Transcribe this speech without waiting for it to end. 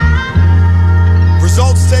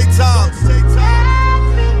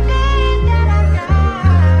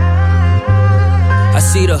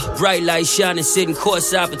the bright light shining, sitting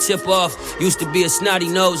courtside for tip-off. Used to be a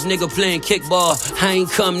snotty-nosed nigga playing kickball. I ain't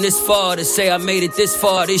come this far to say I made it this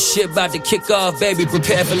far. This shit about to kick off, baby,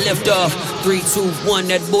 prepare for liftoff. 3, 2, 1,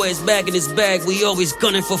 that boy is back in his bag. We always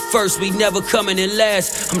gunning for first, we never coming in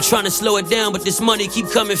last. I'm trying to slow it down, but this money keep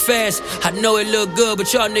coming fast. I know it look good,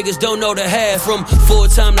 but y'all niggas don't know the half. From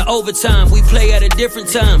full-time to overtime, we play at a different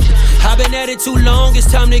time. I've been at it too long, it's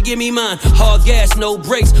time to give me mine. Hard gas, no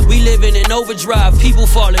brakes, we living in overdrive. People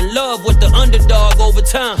fall in love with the underdog over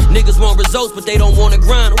time. Niggas want results, but they don't wanna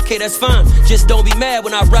grind. Okay, that's fine, just don't be mad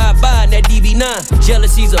when I ride by in that DB9.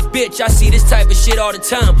 Jealousy's a bitch, I see this type of shit all the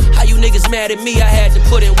time. How you niggas mad at me? I had to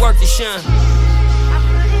put in work to shine.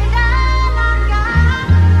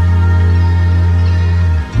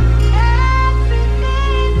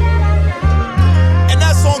 And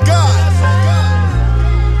that's on God.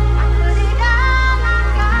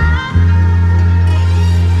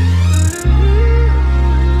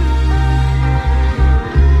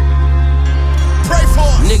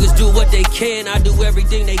 Niggas do what they can, I do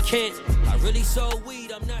everything they can. I really sold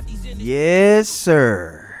weed, I'm not these individuals. Yes,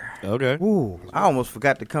 sir. Okay. Ooh, I almost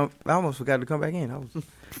forgot to come back in. I was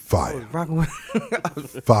Fire. rocking with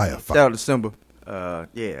Fire. Shout out to Simba.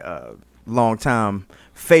 Long time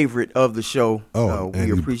favorite of the show. Oh, we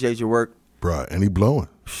and appreciate your work. Bruh, and he blowing.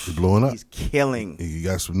 He blowing up. He's killing. He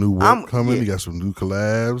got some new work coming. yeah. He got some new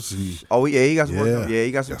collabs. He got some work. Yeah,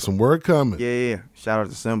 he got some work coming. Yeah. Shout out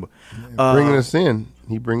to Simba. Bringing us in.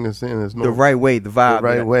 He bring us in. The right way, the vibe. The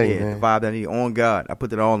right way, man. The vibe that I need. On God. I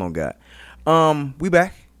put it all on God. We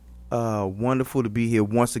back. Wonderful to be here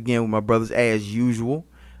once again with my brothers as usual.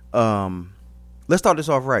 Let's start this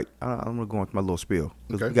off right. I'm going to go into my little spiel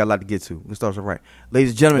because we got a lot to get to. Let's start this off right. Ladies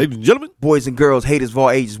and gentlemen, boys and girls, haters of all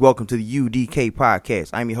ages, welcome to the UDK podcast.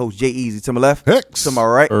 I'm your host, Jay Easy, to my left. Hex. To my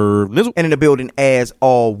right. And in the building, as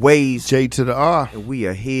always, J to the R. And we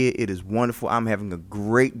are here. It is wonderful. I'm having a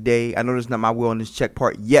great day. I know this is not my wellness check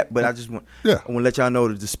part yet, but I just want to let y'all know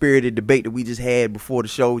that the spirited debate that we just had before the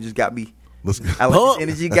show just got me. Let's go. I like this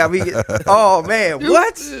energy. Got me. Oh man,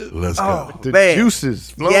 what? Let's go. The juices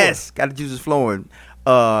flowing. Yes, got the juices flowing.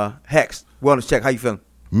 Hex, wellness check. How you feeling?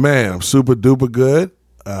 Man, I'm super duper good.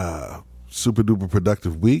 Super duper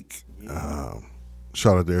productive week.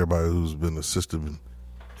 Shout out to everybody who's been assisting in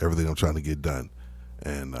everything I'm trying to get done,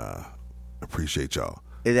 and appreciate y'all.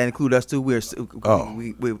 Does that include us too?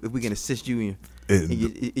 If we can assist you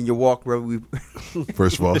in your walk, bro.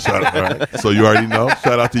 First of all, shout out. Right. So you already know.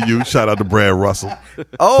 Shout out to you. Shout out to Brad Russell.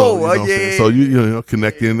 So you know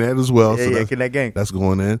connect in that as well. Yeah, connect gang. That's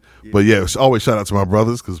going in. Yeah. But yeah, always shout out to my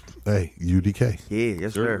brothers because hey, UDK. Yeah,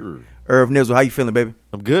 yes sir. Irv Nizzle, how you feeling, baby?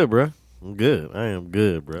 I'm good, bro. I'm good. I am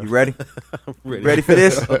good, bro. You ready? I'm ready. Ready for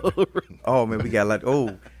this? Oh man, we got like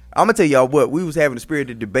I'm gonna tell y'all what, we was having a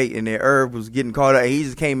spirited debate and there Irv was getting caught up and he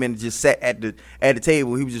just came in and just sat at the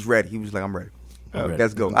table. He was just ready. He was like, I'm ready.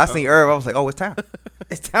 Let's go. I seen Irv, I was like, oh, it's time.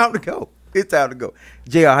 It's time to go. It's time to go.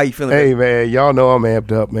 JR, how you feeling? Hey, man, y'all know I'm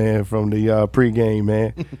amped up, man, from the pregame,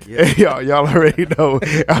 man. Yeah. y'all already know.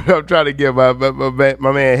 I'm trying to get my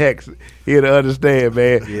man Hex here to understand,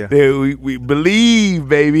 man. Yeah. That we believe,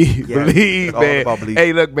 baby. Yeah. Believe, man.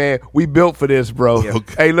 Hey, look, man, we built for this, bro. Yeah.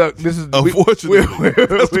 Okay. Hey, look, this is unfortunately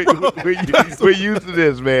we're used to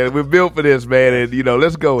this, man. We're built for this, man, and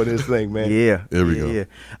let's go with this thing, man. Yeah. There we go. Yeah.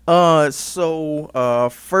 So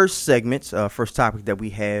first segment, first topic that we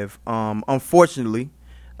have, unfortunately,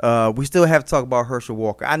 we still have to talk about Herschel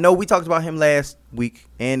Walker. I know we talked about him last week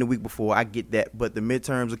and the week before. I get that, but the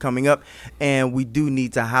midterms are coming up, and we do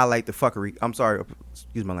need to highlight the fuckery. I'm sorry,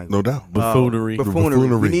 excuse my language. No doubt. Buffoonery.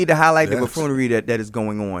 We need to highlight the buffoonery that is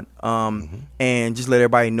going on, and just let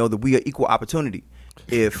everybody know that we are equal opportunity.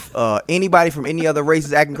 If anybody from any other race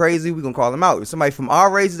is acting crazy, we're gonna call them out. If somebody from our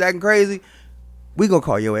race is acting crazy, we're gonna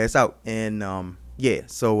call your ass out. And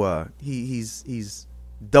so he's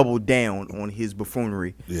doubled down on his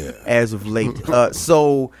buffoonery as of late.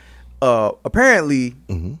 Apparently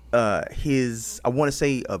I want to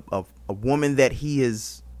say a woman that he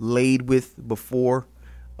has laid with before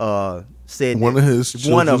said one of his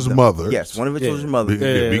children's mothers. Yes, one of his children's mothers.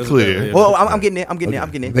 Be clear. Yeah. Well, I'm getting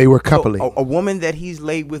there. They were coupling. So, a woman that he's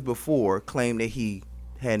laid with before claimed that he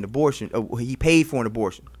had an abortion. He paid for an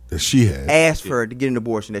abortion. That she had. Asked for her to get an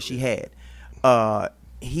abortion that she had.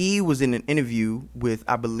 He was in an interview with,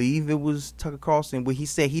 I believe it was Tucker Carlson, where he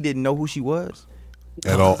said he didn't know who she was.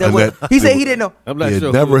 At all. He said he didn't know. I'm not he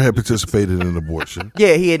sure. never had participated in an abortion.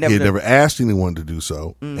 Yeah, he had never asked anyone to do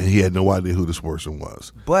so, and he had no idea who this person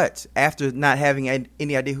was. But after not having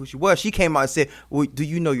any idea who she was, she came out and said, well, do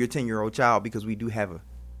you know your 10-year-old child? Because we do have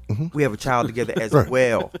a child together as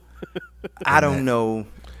well. I don't know.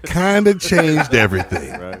 kind of changed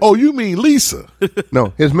everything. Right. Oh, you mean Lisa?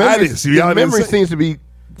 No, his memory seems to be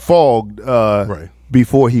fogged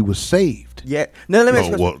before he was saved. Yeah. No, let me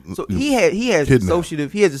ask you. So he has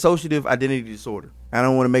dissociative identity disorder. I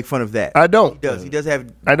don't want to make fun of that. I don't. He does have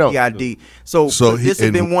DID. So this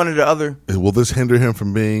has been one of the other. Will this hinder him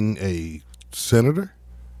from being a senator,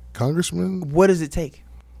 congressman? What does it take?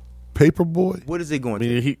 Paperboy? What is it going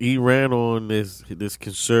to? He ran on this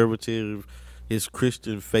conservative, his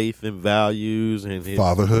Christian faith and values, and his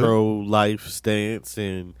fatherhood, pro-life stance,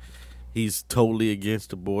 and he's totally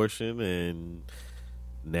against abortion. And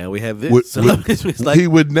now we have this. It's like, he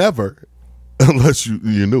would never, unless you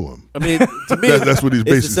knew him. I mean, to me, that's what he's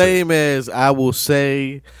basically it's the same as I will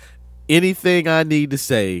say anything I need to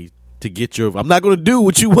say to get your. I'm not going to do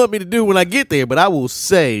what you want me to do when I get there, but I will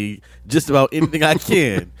say just about anything I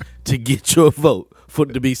can to get your vote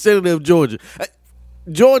to be senator of Georgia.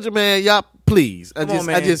 Georgia, man, y'all, please.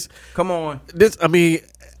 Come on. This, I mean,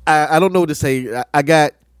 I don't know what to say. I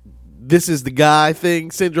got this is the guy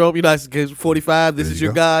thing syndrome. You know, 45. This is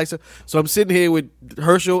your guy. So I'm sitting here with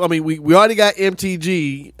Herschel. I mean, we already got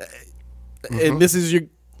MTG, and this is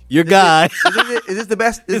your guy. Is this the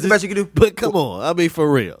best? Is this the best you can do? But come on, I mean,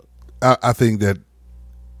 for real. I think that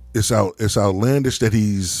it's outlandish that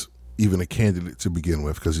he's even a candidate to begin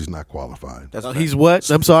with because he's not qualified. He's what?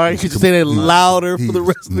 I'm sorry. Could you say that louder for the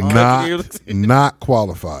rest of the country? Not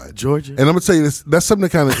qualified. Georgia. And I'm going to tell you this. That's something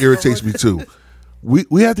that kind of irritates me too.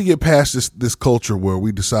 We have to get past this culture where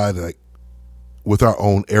we decide, like, with our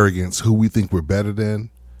own arrogance, who we think we're better than.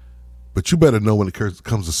 But you better know when it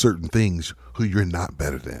comes to certain things who you're not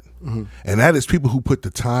better than. Mm-hmm. And that is people who put the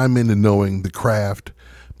time into knowing the craft,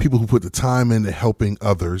 people who put the time into helping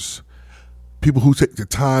others, people who take the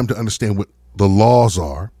time to understand what the laws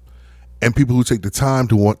are, and people who take the time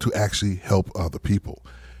to want to actually help other people.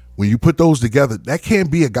 When you put those together, that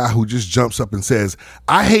can't be a guy who just jumps up and says,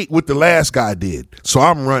 I hate what the last guy did, so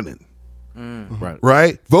I'm running.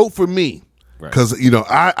 Right? Vote for me. Because,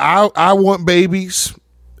 I want babies,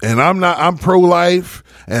 and I'm pro-life,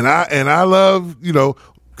 and I love,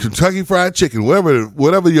 Kentucky Fried Chicken,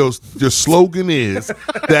 whatever your slogan is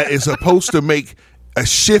that is supposed to make a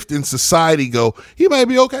shift in society go, he might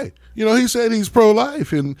be okay. He said he's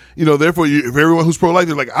pro-life, and, therefore, if everyone who's pro-life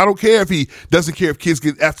is like, I don't care if he doesn't care if kids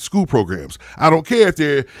get after-school programs. I don't care if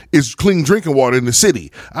there is clean drinking water in the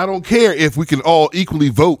city. I don't care if we can all equally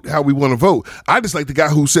vote how we want to vote. I just like the guy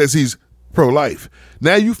who says he's pro-life.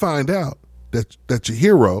 Now you find out that your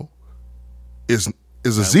hero is a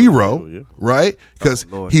zero, right? Because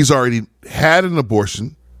he's already had an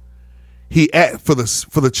abortion. For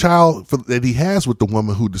the child that he has with the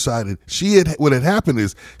woman who decided what had happened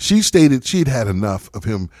is she stated she had enough of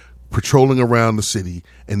him patrolling around the city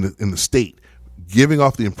and in the state, giving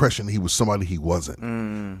off the impression he was somebody he wasn't.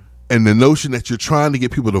 And the notion that you're trying to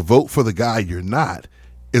get people to vote for the guy you're not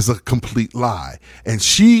is a complete lie. And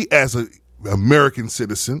she, as an American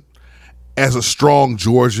citizen, as a strong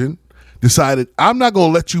Georgian, decided, I'm not going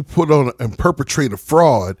to let you put on and perpetrate a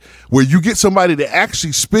fraud where you get somebody to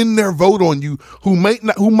actually spin their vote on you who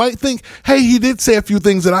might think, hey, he did say a few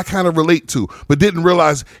things that I kind of relate to, but didn't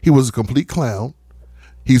realize he was a complete clown.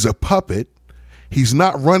 He's a puppet. He's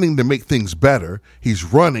not running to make things better. He's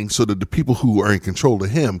running so that the people who are in control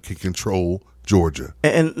of him can control Georgia.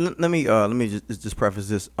 And let me just preface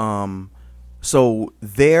this. So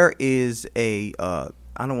there is I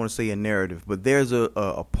don't want to say a narrative, but there's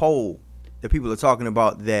a poll that people are talking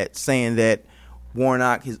about that saying that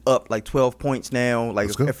Warnock is up like 12 points now. Like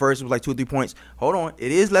at first it was like 2 or 3 points. Hold on,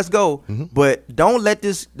 it is. Let's go. Mm-hmm. But don't get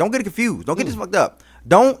it confused. Don't get this fucked up.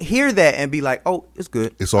 Don't hear that and be like, oh, it's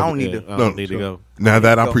good. It's all I don't need to go. Now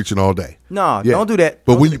that I'm preaching all day. No, don't do that.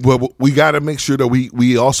 But we got to make sure that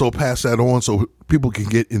we also pass that on so people can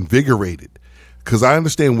get invigorated. Because I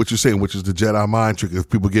understand what you're saying, which is the Jedi mind trick. If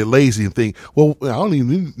people get lazy and think, well, I don't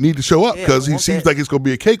even need to show up because he seems like it's going to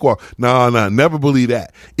be a cakewalk. No, never believe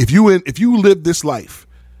that. If you live this life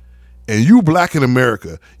and you black in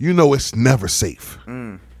America, you know it's never safe.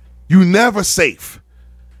 You never safe.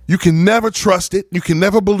 You can never trust it. You can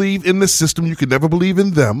never believe in the system. You can never believe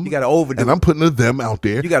in them. You got to overdo it. And I'm putting the them out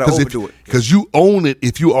there. You got to overdo it. Because you own it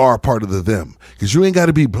if you are a part of the them. Because you ain't got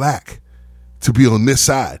to be black to be on this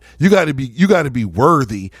side. You got to be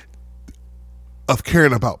worthy of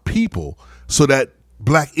caring about people so that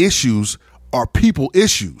black issues are people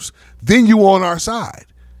issues. Then you on our side.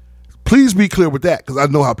 Please be clear with that, because I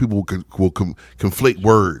know how people will conflate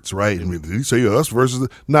words, right? I mean, did you say us versus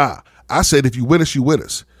nah. I said if you with us, you with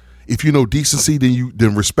us. If you know decency,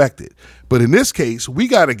 then respect it. But in this case, we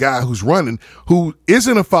got a guy who's running who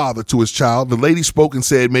isn't a father to his child. The lady spoke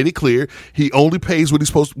and made it clear he only pays what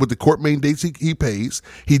the court mandates he pays.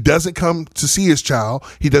 He doesn't come to see his child.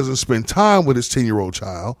 He doesn't spend time with his 10-year-old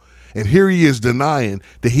child. And here he is denying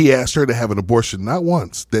that he asked her to have an abortion, not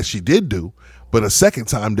once, that she did do, but a second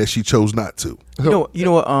time that she chose not to. You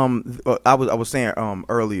know what? I was saying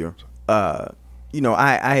earlier. I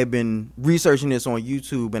had been researching this on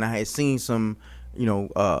YouTube, and I had seen some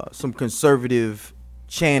conservative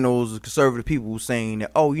channels, conservative people saying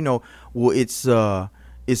that,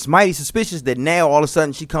 it's mighty suspicious that now all of a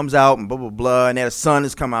sudden she comes out and blah blah blah, and that a son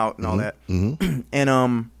has come out and all that. Mm-hmm. And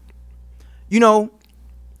I'm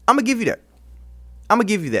gonna give you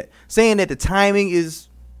that. Saying that the timing is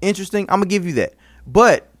interesting, I'm gonna give you that.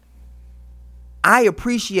 But I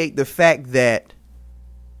appreciate the fact that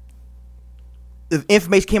the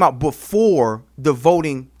information came out before the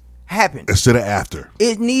voting happened instead of after.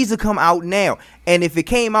 It needs to come out now. And if it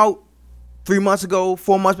came out 3 months ago,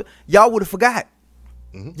 4 months, y'all would have forgot.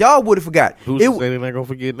 Mm-hmm. Y'all would have forgot. Who's to say they're not gonna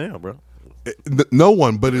forget now, bro? No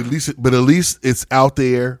one, but at least it's out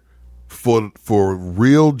there for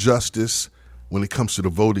real justice when it comes to the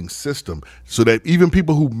voting system, so that even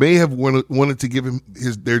people who may have wanted to give him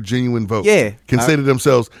their genuine vote can say to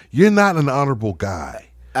themselves, "You're not an honorable guy."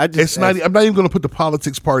 I'm not even going to put the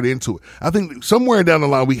politics part into it. I think somewhere down the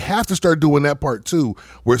line we have to start doing that part too,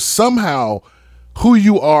 where somehow who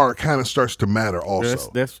you are kind of starts to matter. Also,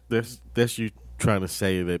 that's you trying to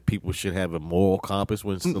say that people should have a moral compass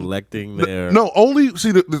when selecting their. No, only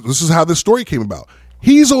see. This is how this story came about.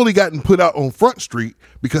 He's only gotten put out on Front Street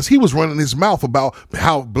because he was running his mouth about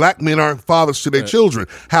how black men aren't fathers to their children,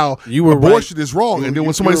 how abortion is wrong. And then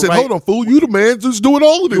when somebody said, "Hold on, fool, you the man who's doing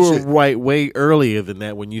all of this shit." You were right way earlier than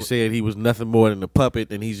that when you said he was nothing more than a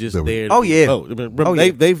puppet and he's just there.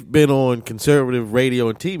 They've been on conservative radio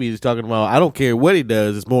and TV just talking about, I don't care what he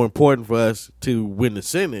does, it's more important for us to win the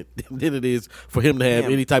Senate than it is for him to have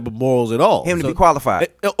any type of morals at all. Him to be qualified.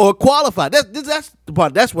 Or qualified. That's the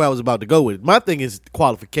part. That's where I was about to go with it. My thing is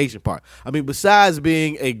qualification part. I mean, besides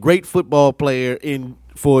being a great football player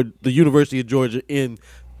for the University of Georgia in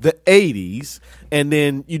the 80s, and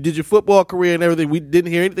then you did your football career and everything, we didn't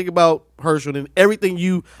hear anything about Herschel, and everything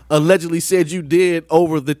you allegedly said you did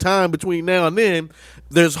over the time between now and then,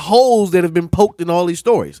 there's holes that have been poked in all these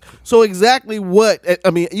stories. So exactly what, I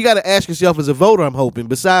mean, you got to ask yourself as a voter, I'm hoping,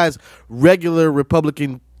 besides regular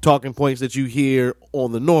Republican talking points that you hear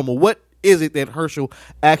on the normal, what is it that Herschel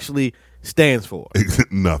actually stands for?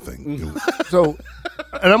 Nothing. So,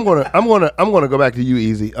 and I'm gonna go back to you,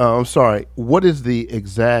 Easy. I'm sorry. What is the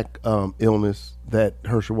exact illness that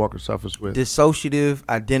Herschel Walker suffers with? Dissociative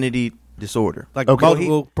identity disorder, like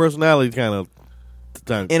multiple personality kind of.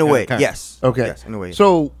 In a way, yes. Okay. Yes, in a way.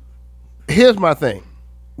 So, here's my thing.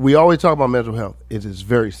 We always talk about mental health. It is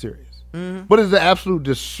very serious, but it's an absolute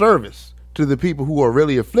disservice to the people who are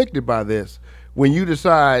really afflicted by this. When you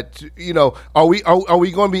decide, are we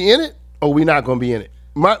going to be in it? Or are we not going to be in it?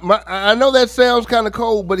 I know that sounds kind of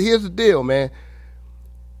cold, but here's the deal, man.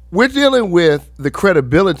 We're dealing with the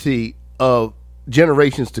credibility of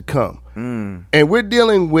generations to come. And we're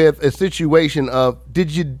dealing with a situation of,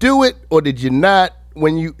 did you do it or did you not?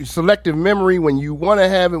 When you selective memory, when you want to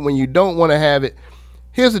have it, when you don't want to have it.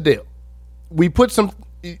 Here's the deal. We put something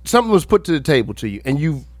was put to the table to you, and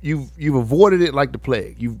you've avoided it like the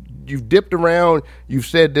plague. You've dipped around, you've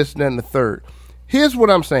said this and that and the third. Here's what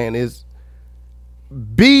I'm saying is,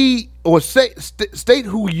 state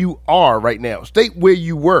who you are right now. State where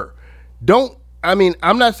you were.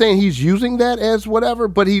 I'm not saying he's using that as whatever,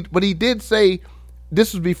 but he did say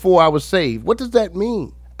this was before I was saved. What does that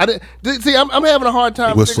mean? I'm having a hard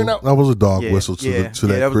time figuring out. That was a dog whistle to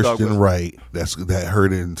that Christian right. That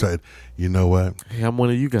heard it and said, "You know what? Hey, I'm one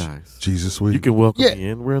of you guys. Jesus, you can welcome me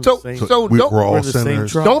in. We're in the same. We're all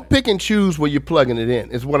sinners. Don't pick and choose where you're plugging it in.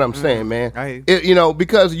 Is what I'm saying, man.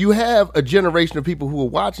 Because you have a generation of people who are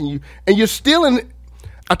watching you, and you're still in.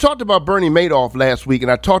 I talked about Bernie Madoff last week, and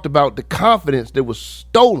I talked about the confidence that was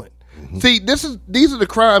stolen. Mm-hmm. See, these are the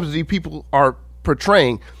crimes that these people are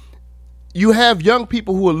portraying. You have young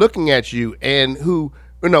people who are looking at you and who,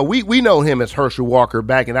 we know him as Herschel Walker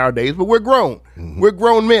back in our days, but we're grown. Mm-hmm. We're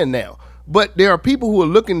grown men now. But there are people who are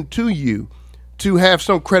looking to you to have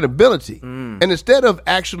some credibility. And instead of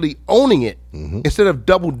actually owning it, instead of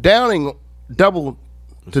double down on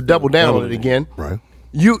it again, right.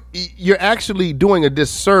 You're actually doing a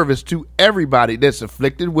disservice to everybody that's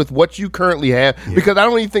afflicted with what you currently have, because I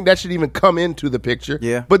don't even think that should even come into the picture.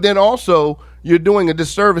 Yeah. But then also you're doing a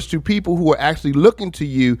disservice to people who are actually looking to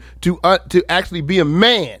you to actually be a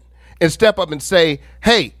man and step up and say,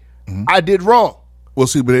 "Hey, I did wrong. Well,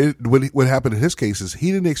 see, but what happened in his case is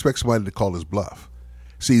he didn't expect somebody to call his bluff.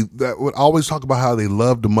 See, that would always talk about how they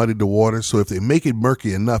love to muddy the water. So if they make it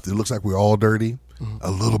murky enough, it looks like we're all dirty.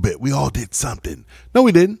 A little bit. We all did something. No,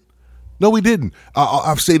 we didn't. No, we didn't.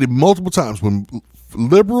 I've stated multiple times when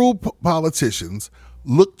liberal politicians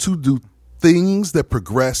look to do things that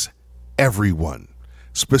progress everyone,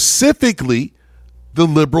 specifically the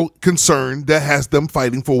liberal concern that has them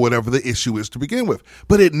fighting for whatever the issue is to begin with.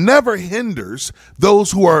 But it never hinders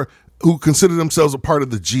those who consider themselves a part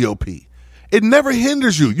of the GOP. It never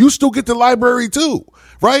hinders you. You still get the library too,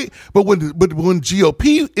 right? But when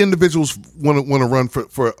GOP individuals want to run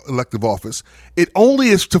for elective office, it only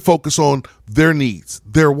is to focus on their needs,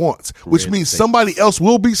 their wants, which means somebody else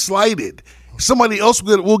will be slighted. Somebody else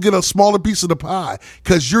will get a smaller piece of the pie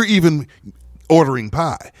because you're even ordering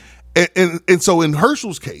pie. And so in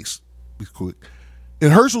Herschel's case,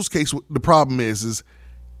 the problem is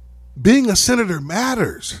being a senator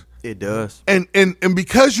matters. It does. And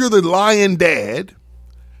because you're the lying dad,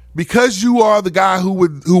 because you are the guy who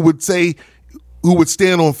would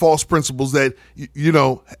stand on false principles that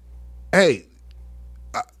hey,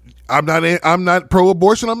 I'm not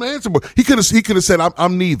pro-abortion. I'm not anti-abortion. He could have said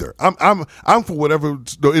I'm neither. I'm for whatever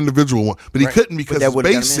the individual wants, but he couldn't because his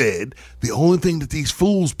base said the only thing that these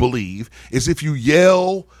fools believe is if you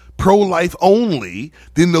yell pro-life only,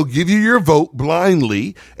 then they'll give you your vote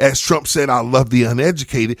blindly. As Trump said, I love the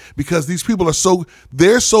uneducated, because these people are so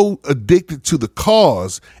addicted to the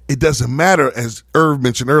cause. It doesn't matter, as Irv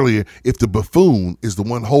mentioned earlier, if the buffoon is the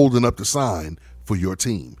one holding up the sign for your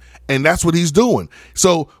team. And that's what he's doing.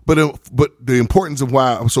 So, but the importance of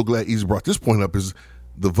why I'm so glad Easy brought this point up is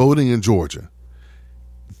the voting in Georgia.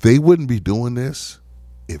 They wouldn't be doing this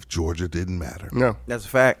if Georgia didn't matter. No, that's a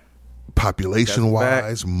fact.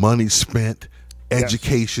 Population-wise, money spent,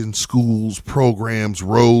 education, schools, programs,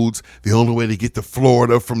 roads. The only way to get to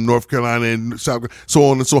Florida from North Carolina and South, so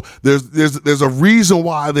on and so on. There's a reason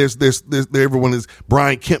why there's everyone is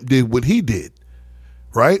Brian Kemp did what he did,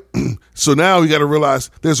 right? So now we got to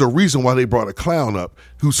realize there's a reason why they brought a clown up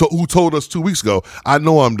who told us 2 weeks ago, I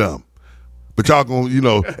know I'm dumb. But y'all gonna,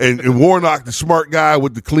 and Warnock, the smart guy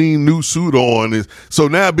with the clean new suit on, is so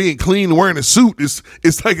now being clean and wearing a suit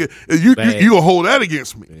it's like you gonna hold that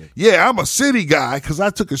against me? Yeah, I'm a city guy because I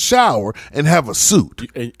took a shower and have a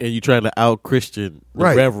suit. And you trying to out Christian the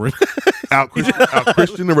Reverend, out Christian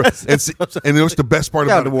the Reverend, and what's the best part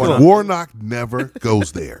about it? Warnock never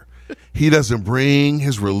goes there. He doesn't bring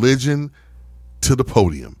his religion to the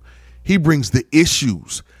podium. He brings the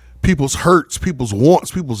issues. People's hurts, people's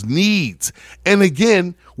wants, people's needs. And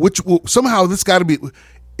again, which will somehow this got to be,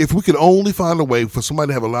 if we could only find a way for somebody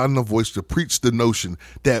to have a loud enough voice to preach the notion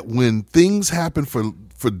that when things happen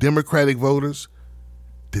for Democratic voters,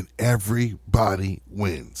 then everybody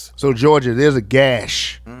wins. So Georgia, there's a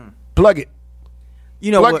gash. Plug it.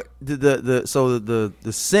 You know what?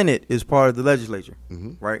 The Senate is part of the legislature,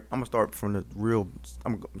 right? I'm gonna start from the real.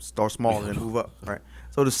 I'm gonna start small and then move up, right?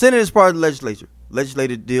 So the Senate is part of the legislature.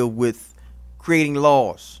 Legislators deal with creating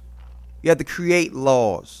laws. You have to create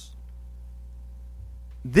laws.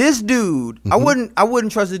 This dude, I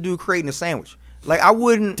wouldn't trust this dude creating a sandwich. Like I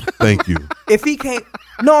wouldn't. Thank you. If he can't,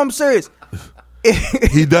 no, I'm serious.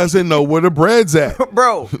 He doesn't know where the bread's at,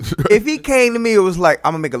 bro. If he came to me, it was like,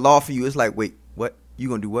 I'm gonna make a law for you. It's like, wait, what? You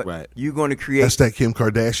gonna do what? Right. You gonna create? That's that Kim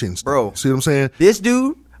Kardashian stuff. Bro. See what I'm saying? This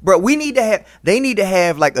dude. Bro, they need to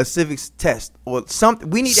have like a civics test or something.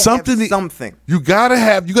 We need to have something. You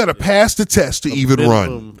gotta pass the test to even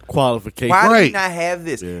run. Qualification. Why do we not have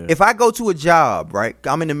this? Yeah. If I go to a job, right,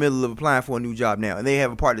 I'm in the middle of applying for a new job now, and they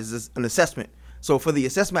have a part that's an assessment. So for the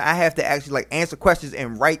assessment, I have to actually like answer questions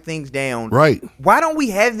and write things down. Right. Why don't we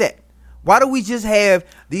have that? Why don't we just have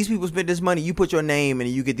these people spend this money, you put your name and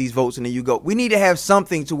you get these votes and then you go. We need to have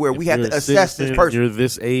something to where we have to assess this person. You're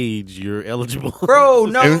this age, you're eligible. Bro,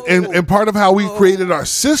 no. And part of how we created our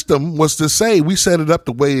system was to say we set it up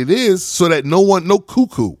the way it is so that no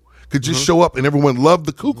cuckoo could just show up and everyone loved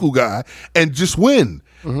the cuckoo guy and just win.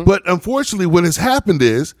 But unfortunately what has happened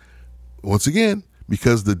is, once again,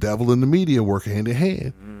 because the devil and the media work hand in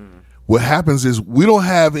hand, what happens is we don't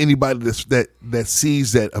have anybody that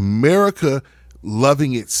sees that America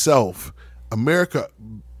loving itself, America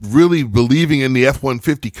really believing in the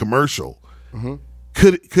F-150 commercial,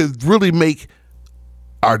 could really make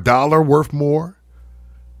our dollar worth more,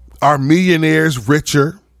 our millionaires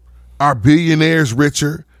richer, our billionaires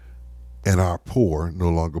richer, and our poor no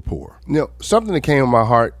longer poor. Something that came in my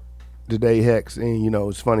heart today, Hex, and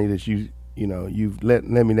it's funny that you've led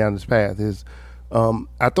me down this path is.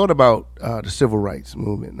 I thought about the civil rights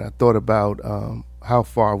movement, and I thought about how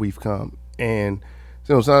far we've come. And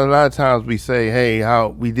So a lot of times we say, hey, how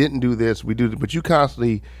we didn't do this, we do this, but you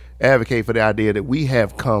constantly advocate for the idea that we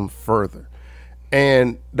have come further.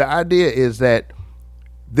 And the idea is that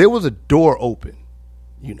there was a door open,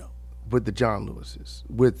 with the John Lewises,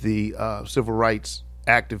 with the civil rights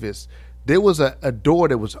activists. There was a door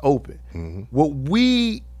that was open.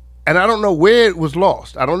 Mm-hmm. And I don't know where it was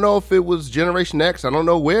lost. I don't know if it was Generation X. I don't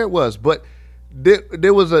know where it was, but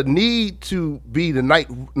there was a need to be the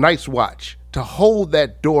night's watch, to hold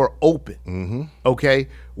that door open, okay,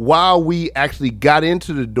 while we actually got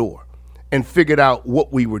into the door and figured out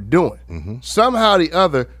what we were doing. Mm-hmm. Somehow or the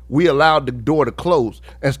other, we allowed the door to close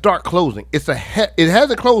and start closing. It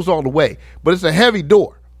hasn't closed all the way, but it's a heavy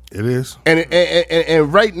door. It is.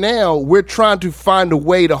 And right now, we're trying to find a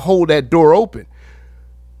way to hold that door open.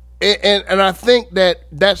 And I think that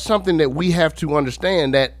that's something that we have to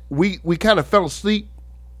understand, that we kind of fell asleep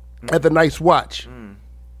at the night's watch.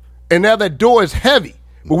 And now that door is heavy,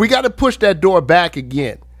 but we got to push that door back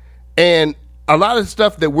again. And a lot of the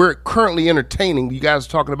stuff that we're currently entertaining, you guys are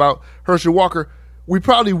talking about Herschel Walker, we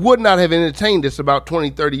probably would not have entertained this about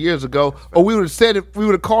 20, 30 years ago, or we would have said it, we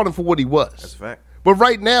would have called him for what he was. That's a fact. But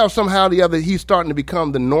right now, somehow or the other, he's starting to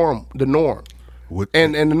become the norm.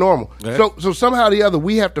 And the normal. Yeah. So somehow or the other,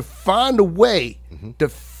 we have to find a way to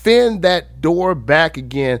fend that door back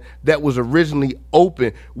again that was originally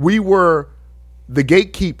open. We were the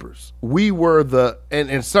gatekeepers. We were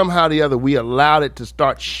and somehow or the other, we allowed it to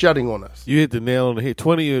start shutting on us. You hit the nail on the head.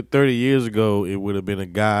 20 or 30 years ago, it would have been a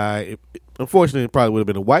guy. Unfortunately, it probably would have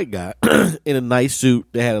been a white guy in a nice suit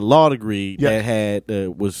that had a law degree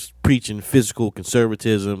that was preaching physical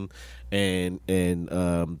conservatism and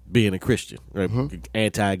being a Christian, right?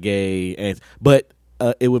 Anti-gay, but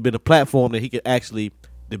it would have been a platform that he could actually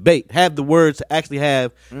debate, have the words to actually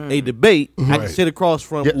have a debate. I can sit across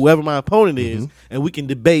from whoever my opponent is, and we can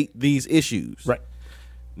debate these issues. Right.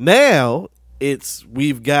 Now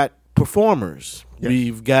we've got performers,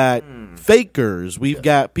 we've got fakers, we've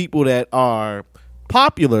got people that are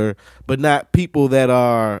popular, but not people that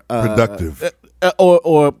are productive.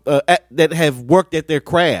 Or that have worked at their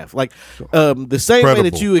craft, like the same way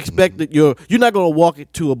that you expect that you're not going to walk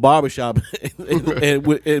into a barbershop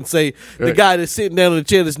and say the guy that's sitting down in the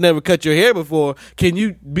chair that's never cut your hair before, can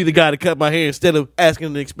you be the guy to cut my hair, instead of asking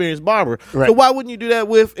an experienced barber? Right. So why wouldn't you do that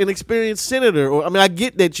with an experienced senator? Or I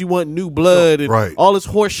get that you want new blood and all this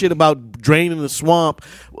horse shit about draining the swamp.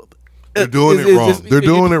 They're doing it wrong. They're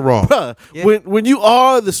doing it wrong. When you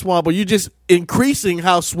are the swamp, or you're just increasing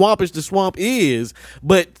how swampish the swamp is,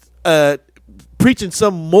 but preaching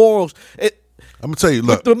some morals. I'm gonna tell you,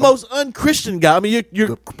 look, the most unchristian guy.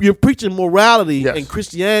 You're preaching morality and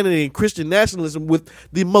Christianity and Christian nationalism with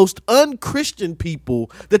the most unchristian people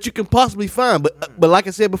that you can possibly find. But like I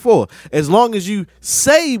said before, as long as you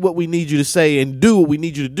say what we need you to say and do what we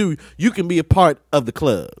need you to do, you can be a part of the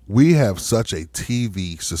club. We have such a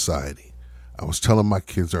TV society. I was telling my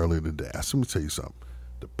kids earlier today. I said, let me tell you something.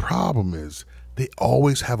 The problem is they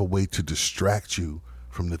always have a way to distract you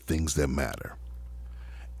from the things that matter.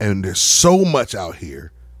 And there's so much out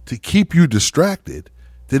here to keep you distracted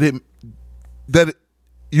that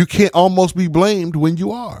you can't almost be blamed when you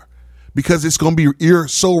are, because it's going to be, you're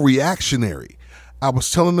so reactionary. I was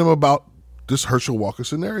telling them about this Herschel Walker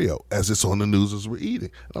scenario as it's on the news as we're eating.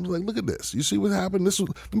 And I was like, look at this. You see what happened? Let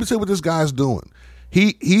me tell you what this guy's doing.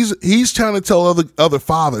 He's trying to tell other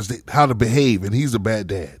fathers how to behave, and he's a bad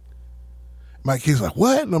dad. My kid's like,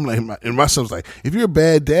 what? And I'm like, and my son's like, if you're a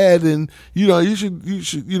bad dad, then you shouldn't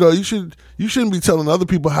be telling other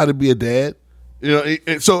people how to be a dad.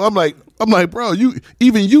 And so I'm like, bro, you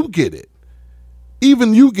get it.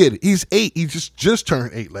 Even you get it. He's 8. He just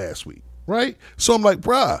turned 8 last week, right? So I'm like,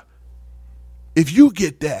 bruh, if you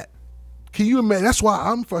get that, can you imagine? That's why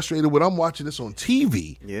I'm frustrated when I'm watching this on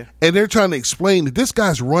TV. Yeah. And they're trying to explain that this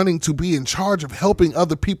guy's running to be in charge of helping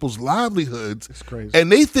other people's livelihoods. It's crazy. And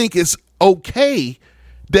they think it's okay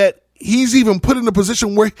that he's even put in a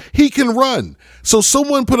position where he can run. So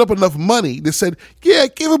someone put up enough money that said, yeah,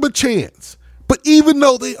 give him a chance. But even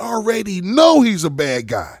though they already know he's a bad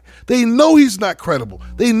guy, they know he's not credible,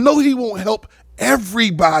 they know he won't help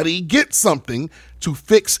everybody get something to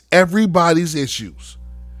fix everybody's issues.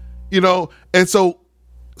 And so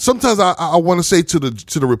sometimes I want to say to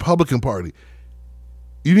the Republican Party,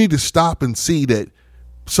 you need to stop and see that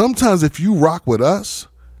sometimes if you rock with us,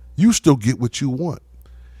 you still get what you want.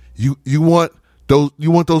 You want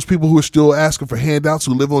those people who are still asking for handouts,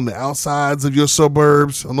 who live on the outsides of your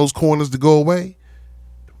suburbs, on those corners, to go away.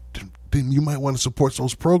 Then you might want to support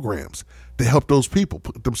those programs to help those people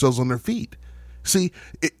put themselves on their feet. See,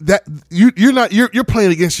 you're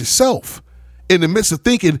playing against yourself. in the midst of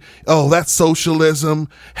thinking, oh, that's socialism,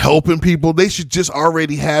 helping people. They should just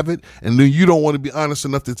already have it. And then you don't want to be honest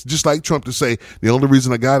enough to, just like Trump, to say, the only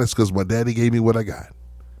reason I got it is because my daddy gave me what I got.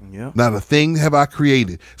 Yeah. Not a thing have I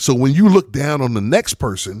created. So when you look down on the next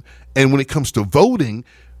person, and when it comes to voting,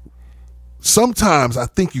 sometimes I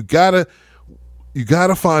think you gotta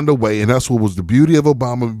find a way, and that's what was the beauty of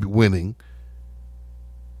Obama winning,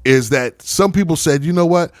 is that some people said, you know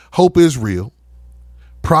what, hope is real.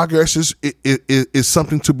 Progress is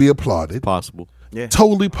something to be applauded. Possible. Yeah.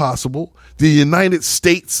 Totally possible. The United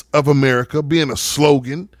States of America being a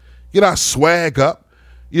slogan, get our swag up.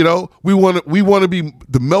 You know, we want to be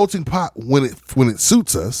the melting pot when it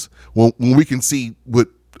suits us. When we can see what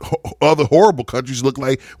other horrible countries look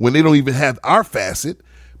like when they don't even have our facet.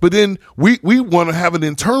 But then we want to have an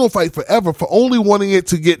internal fight forever for only wanting it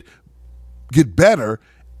to get better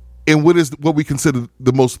in what we consider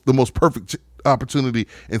the most perfect opportunity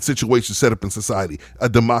and situation set up in society, a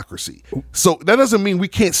democracy. So that doesn't mean we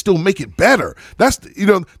can't still make it better. That's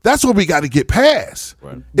what we got to get past.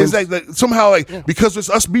 Right. It's like somehow because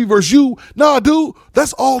it's us, me versus you. No, dude,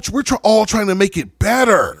 that's all. We're all trying to make it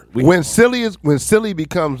better. When silly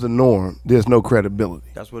becomes the norm, there's no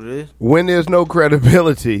credibility. That's what it is. When there's no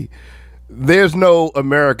credibility, there's no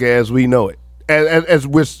America as we know it,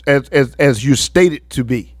 as you state it to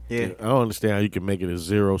be. Yeah. I don't understand how you can make it a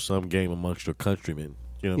zero-sum game amongst your countrymen.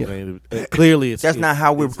 You know what I'm saying? Clearly, that's not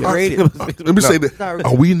how we're created. Let me say that.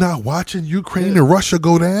 Are we not watching Ukraine and Russia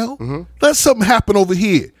go down? Mm-hmm. Let something happen over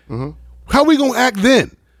here. Mm-hmm. How we gonna act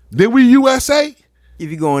then? Then we USA?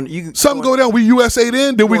 If you going, something go down, we USA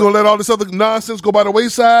then? Then we gonna let all this other nonsense go by the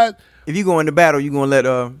wayside? If you go into battle, you gonna let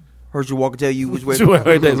Herschel Walker tell you which way?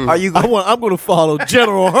 Are you? I'm going to follow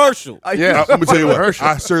General Herschel. Yeah, let me tell you what.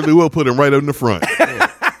 I certainly will put him right in the front.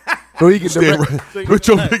 So he can put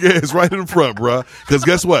your big ass right in the front, bro. Because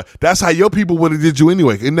guess what? That's how your people would have did you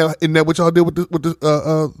anyway. Isn't that what y'all did with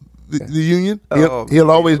the Union? He'll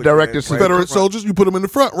always direct us to Confederate soldiers. You put them in the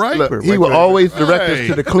front, right? Look, he will always direct us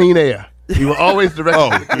to the clean air. He will always direct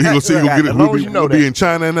us. Oh, you gonna get it? We'll be in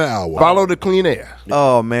China in an hour. Follow the clean air.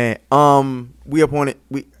 Oh man, we up on it.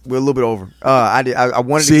 We're a little bit over. I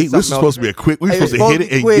wanted to this is supposed to be a quick. We're supposed to hit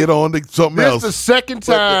it and get on to something else. This is the second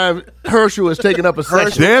time Herschel has taken up a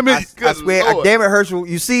section. Damn it! I swear, damn it, Herschel.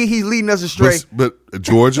 You see, he's leading us astray. But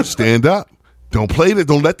Georgia, stand up. Don't play it.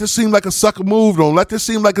 Don't let this seem like a sucker move. Don't let this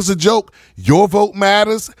seem like it's a joke. Your vote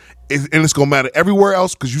matters, and it's gonna matter everywhere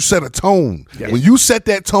else because you set a tone. Yes. When you set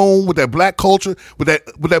that tone with that black culture, with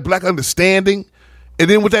that black understanding, and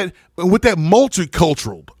then with that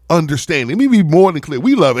multicultural understanding. Let me be more than clear.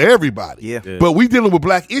 We love everybody. Yeah. But we dealing with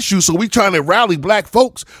black issues, so we trying to rally black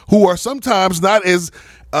folks who are sometimes not as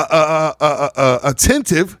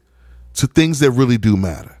attentive to things that really do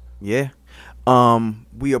matter. Yeah.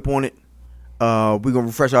 We up on it. We're gonna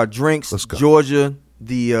refresh our drinks. Let's go. Georgia.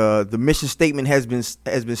 The mission statement has been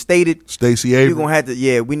stated. Stacey Abrams. We're gonna have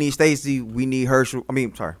to. We need Stacey. We need Herschel. We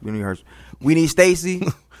need Herschel. We need Stacey.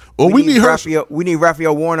 We need Herschel. We need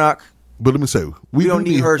Raphael Warnock. But let me say, we don't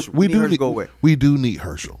need Herschel. We need Herschel to go away. We do need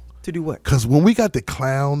Herschel. To do what? Because when we got the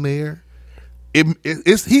clown there,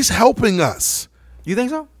 he's helping us. You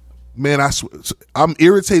think so? Man, I'm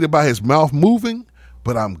irritated by his mouth moving,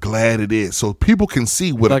 but I'm glad it is. So people can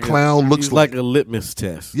see what a clown looks like. Like a litmus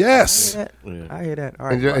test. Yes. I hear that. All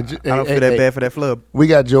right. I don't feel that bad for that flub. We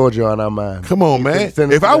got Georgia on our mind. Come on, man.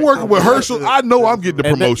 If I'm working with Herschel, I know I'm getting the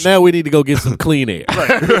promotion. Now we need to go get some clean air.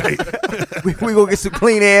 Right. we go get some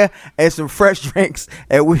clean air and some fresh drinks,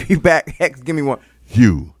 and we'll be back. Hex, give me one.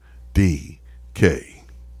 UDK.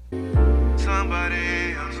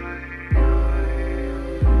 Somebody else.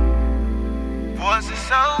 Was it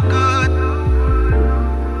so good?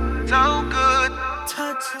 So good.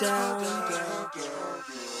 Touchdown.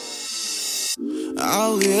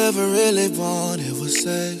 All we ever really wanted was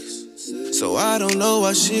sex. So I don't know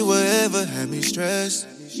why she would ever have me stressed.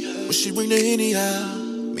 When she bring the Henny out,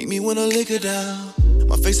 make me wanna lick her down.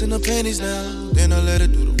 My face in her panties now, then I let her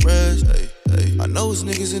do the rest. Hey, hey. I know it's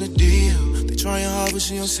niggas in the DM. They trying hard, but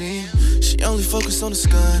she don't see him. She only focused on the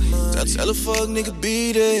sky. I tell her, fuck nigga,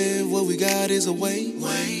 be there. What we got is a way.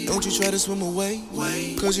 Don't you try to swim away.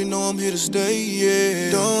 Cause you know I'm here to stay,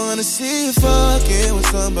 yeah. Don't wanna see you fucking with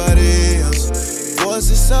somebody else.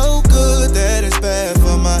 Was it so good that it's bad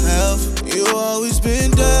for my health? You always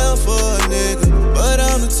been down for a nigga, but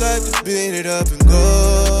I'm the type to beat it up and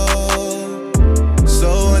go.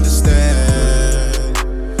 So understand,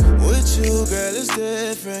 with you, girl, it's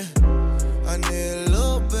different. I need a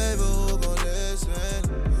little baby who gon' listen.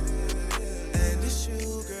 And it's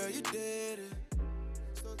you, girl, you did it.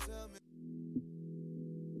 So tell me.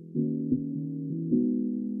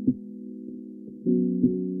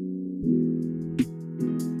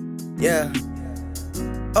 Yeah.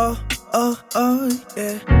 Oh,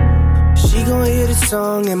 yeah. She gon' hear the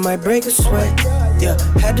song and might break a sweat. Yeah,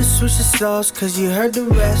 had to switch the sauce cause you heard the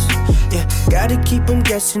rest. Yeah, gotta keep them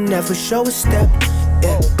guessing, never show a step.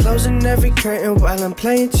 Yeah, closing every curtain while I'm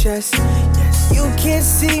playing chess. Yes. You can't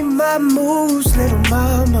see my moves, little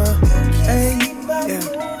mama. Hey, yeah.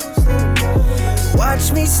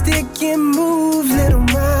 Watch me stick and move, little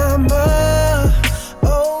mama.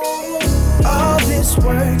 Oh, all this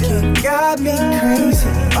working got me crazy.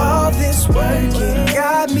 All this working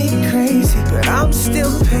got me crazy, but I'm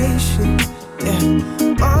still patient. Yeah,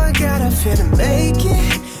 oh God, I finna make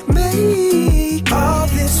it. All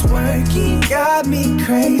this working got me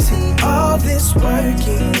crazy. All this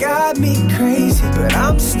working got me crazy, but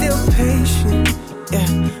I'm still patient. Yeah,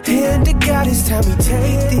 and to God, it's time we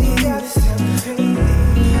take this.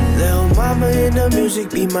 Little mama in the music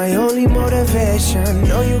be my only motivation.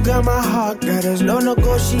 Know you got my heart, girl, there's no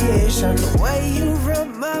negotiation. The way you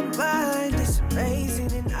run my mind is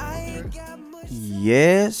amazing, and I ain't got much.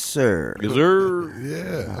 Yes, sir. Yes, sir.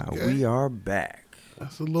 Yeah. Okay. We are back.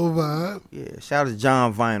 That's a little vibe. Yeah, shout out to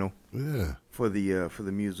John Vinyl Yeah. for the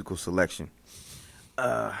musical selection.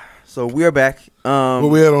 So we are back. What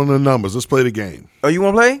we had on the numbers? Let's play the game. Oh, you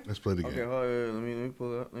want to play? Let's play the game. Okay, hold on, let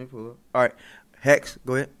me pull up. All right, Hex,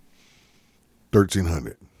 go ahead.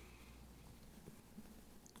 1,300.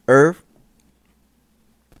 Irv,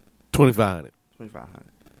 2,500. 2,500.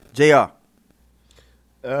 JR,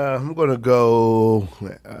 I'm gonna go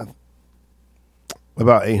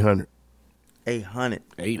about 800. 800.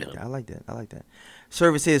 800. I like that.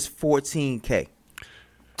 Service is 14K.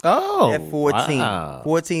 Oh, At 14, wow.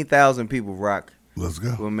 14,000 people rock Let's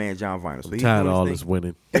with go. my man John Vinyl. So I'm he's tired doing of all his this thing.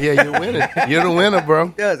 winning. Yeah, you're winning. You're the winner, bro.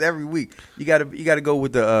 He does every week. You gotta go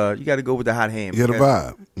with the hot hand. You got a Okay?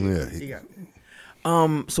 vibe. You Yeah. got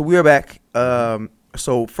it. So we are back.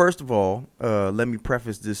 So first of all, let me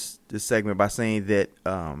preface this segment by saying that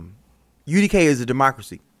UDK is a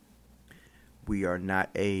democracy. We are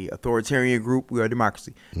not a authoritarian group. We are a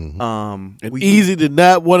democracy. And Easy did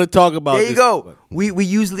not want to talk about There this. you go. We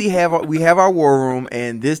usually have our war room,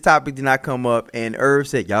 and this topic did not come up. And Irv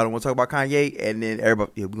said, "Y'all don't want to talk about Kanye," and then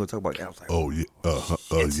everybody, yeah, we're gonna talk about that. I was like, Oh, yeah.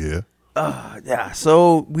 Yeah. yeah.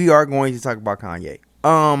 So we are going to talk about Kanye.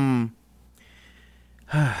 Kanye.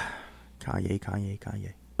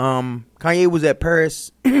 Kanye was at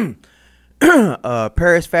Paris,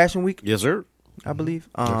 Paris Fashion Week, Yes, sir. I believe,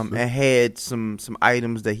 and had some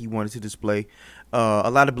items that he wanted to display. A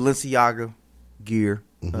lot of Balenciaga gear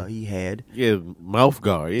he had. Yeah, mouth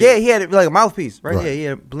guard. Yeah, he had like a mouthpiece, right? Right. Yeah, he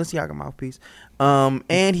had a Balenciaga mouthpiece.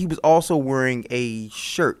 And he was also wearing a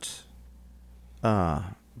shirt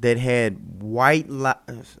that had white hold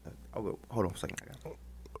on a second.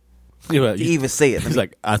 Yeah, To even say it. He's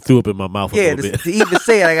like, I threw up in my mouth a Yeah, little bit. to even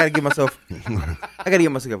say it, I gotta get myself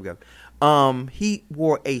together. He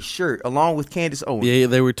wore a shirt along with Candace Owens. Yeah,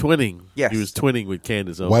 they were twinning. Yes. He was twinning with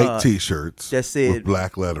Candace Owens. White T-shirts that said with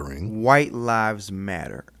black lettering. White Lives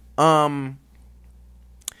Matter. I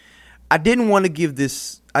didn't want to give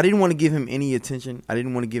him any attention. I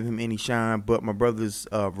didn't want to give him any shine, but my brothers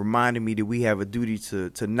reminded me that we have a duty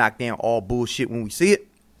to knock down all bullshit when we see it.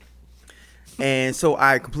 And so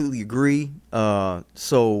I completely agree.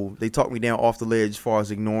 So they talked me down off the ledge as far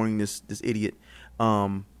as ignoring this idiot.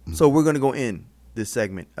 So we're going to go in this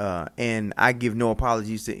segment. And I give no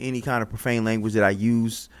apologies to any kind of profane language that I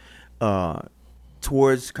use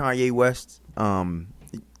towards Kanye West.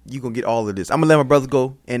 You going to get all of this. I'm going to let my brother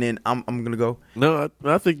go, and then I'm going to go. No,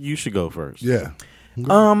 I think you should go first. Yeah.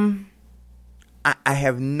 I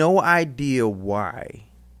have no idea why,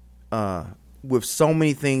 with so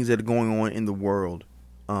many things that are going on in the world,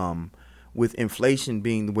 with inflation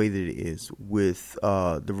being the way that it is, with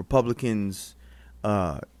the Republicans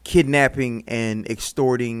kidnapping and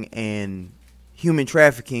extorting and human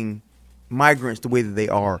trafficking migrants the way that they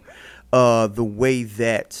are, the way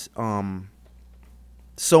that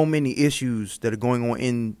so many issues that are going on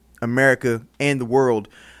in America and the world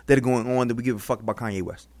that are going on, that we give a fuck about Kanye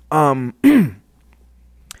West. I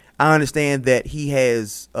understand that he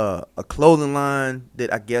has a clothing line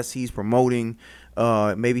that I guess he's promoting.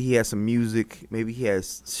 Maybe he has some music. Maybe he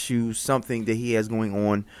has shoes, something that he has going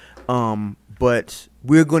on. But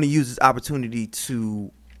we're going to use this opportunity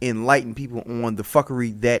to enlighten people on the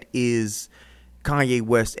fuckery that is Kanye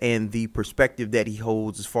West and the perspective that he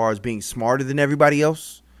holds as far as being smarter than everybody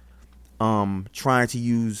else. Trying to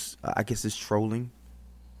use, I guess it's trolling,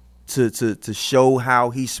 to show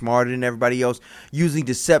how he's smarter than everybody else, using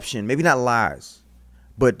deception, maybe not lies,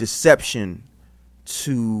 but deception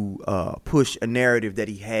to push a narrative that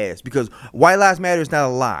he has. Because White Lives Matter is not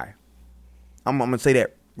a lie. I'm going to say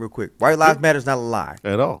that real quick. White lives matter is not a lie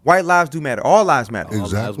At all. White lives do matter. All lives matter. All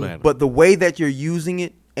lives Exactly. matter. But the way that you're using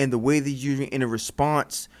it and the way that you're using it in a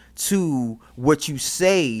response to what you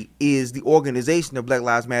say is the organization of Black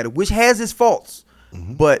Lives Matter, which has its faults.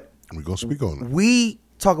 But We're going to speak on it. we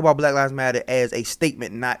talk about Black Lives Matter as a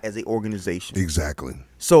statement, not as an organization. Exactly.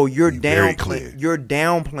 So you're Be very clear.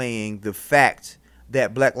 downplaying the fact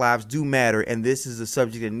that Black lives do matter, and this is a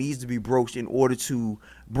subject that needs to be broached in order to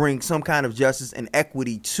bring some kind of justice and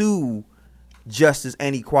equity to justice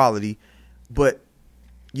and equality. But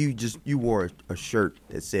you wore a shirt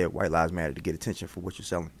that said White Lives Matter to get attention for what you're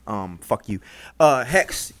selling. Fuck you.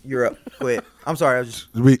 Hex, you're up. Go ahead. I'm sorry. I was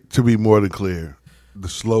just To be more than clear, the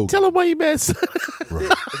slogan. Tell him why you mad. Right.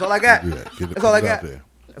 that's all I got. Do that. Get it That's all I out got. there.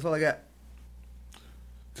 That's all I got.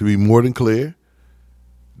 To be more than clear,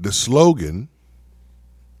 the slogan,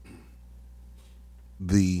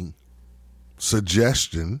 the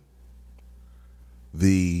suggestion,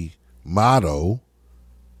 the motto,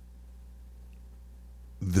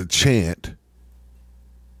 the chant,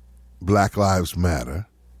 Black Lives Matter,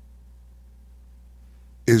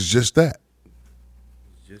 is just that.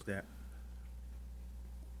 Just that.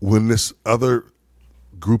 When this other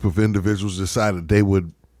group of individuals decided they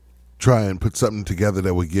would try and put something together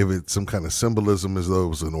that would give it some kind of symbolism as though it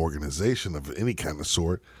was an organization of any kind of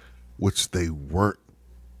sort, which they weren't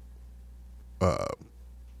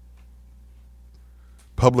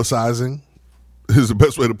publicizing, is the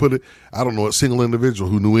best way to put it. I don't know a single individual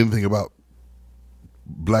who knew anything about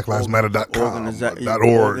BlackLivesMatter.com,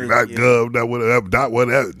 .org, .gov,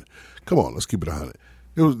 whatever. Come on, let's keep it 100.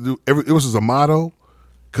 It was as a motto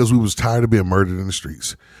because we was tired of being murdered in the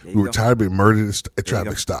streets. We were tired of being murdered at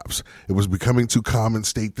traffic stops. It was becoming too common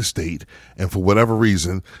state to state, and for whatever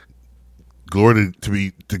reason, glory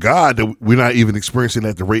to God that we're not even experiencing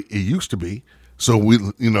at the rate it used to be. So we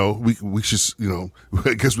should,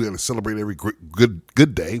 I guess we got to celebrate every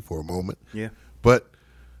good day for a moment. Yeah. But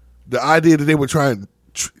the idea that they were trying,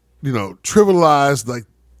 trivialize like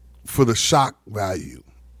for the shock value.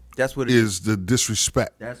 That's what it is. Is the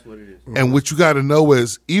disrespect. That's what it is. And what you got to know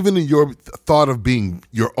is, even in your thought of being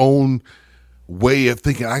your own way of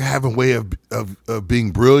thinking, I have a way of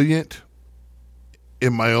being brilliant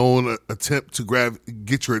in my own attempt to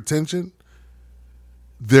get your attention,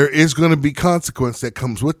 there is going to be consequence that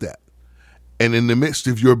comes with that. And in the midst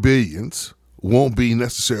of your billions won't be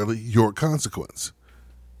necessarily your consequence.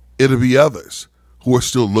 It'll be others who are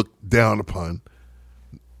still looked down upon,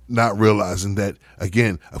 not realizing that,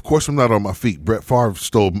 again, of course I'm not on my feet. Brett Favre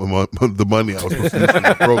stole the money I was supposed to use in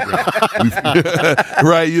the program.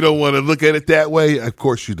 Right? You don't want to look at it that way. Of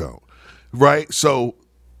course you don't. Right? So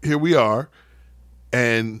here we are,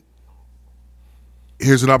 and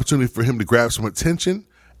here's an opportunity for him to grab some attention.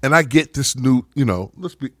 And I get this new,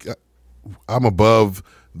 I'm above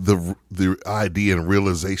the idea and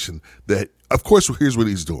realization that, of course, here's what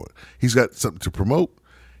he's doing. He's got something to promote.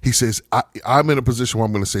 He says, I'm in a position where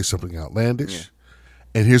I'm going to say something outlandish,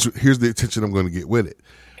 and here's the attention I'm going to get with it.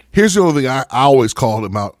 Here's the only thing I always called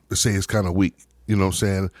him out to say is kind of weak. You know what I'm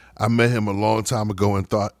saying? I met him a long time ago and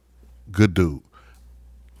thought, good dude.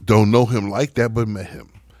 Don't know him like that, but met him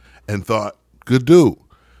and thought, good dude.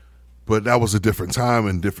 But that was a different time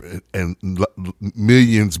and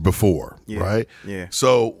millions before, right? Yeah.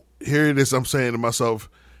 So here it is. I'm saying to myself,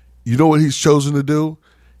 you know what he's chosen to do?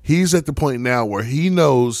 He's at the point now where he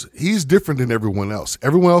knows he's different than everyone else.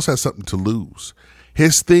 Everyone else has something to lose.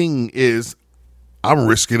 His thing is, I'm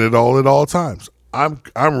risking it all at all times. I'm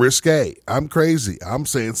risque. I'm crazy. I'm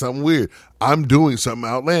saying something weird. I'm doing something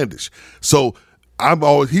outlandish. So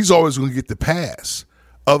he's always going to get the pass.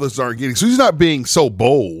 Others aren't getting. So he's not being so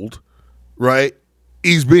bold, right?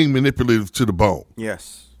 He's being manipulative to the bone.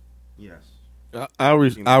 Yes. I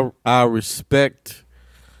respect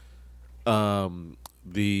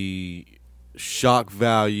the shock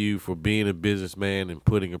value for being a businessman and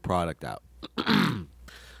putting a product out.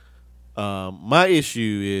 My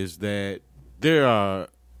issue is that there are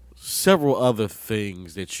several other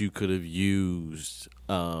things that you could have used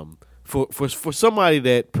for somebody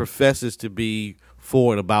that professes to be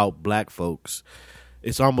for and about black folks.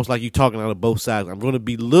 It's almost like you're talking out of both sides. I'm going to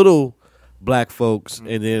belittle black folks,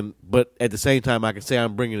 but at the same time, I can say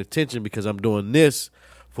I'm bringing attention because I'm doing this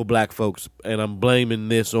for black folks, and I'm blaming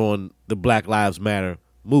this on the Black Lives Matter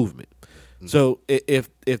movement. Mm-hmm. So if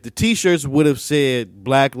the T-shirts would have said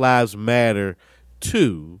Black Lives Matter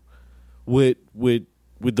too, would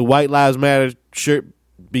the White Lives Matter shirt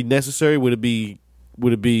be necessary? Would it be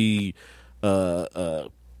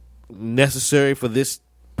necessary for this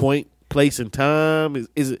point, place, and time?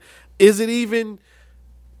 Is it even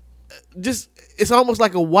just it's almost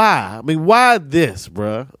like a why. I mean, why this,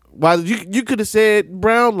 bruh? Why you could have said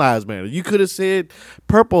brown lives matter. You could have said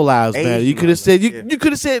purple lives matter. You could have said you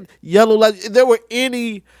could have said yellow lives. There were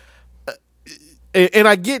any, and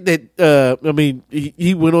I get that. I mean,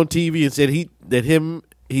 he went on TV and said he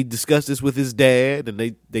discussed this with his dad,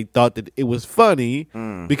 and they thought that it was funny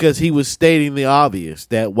because he was stating the obvious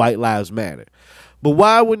that white lives matter. But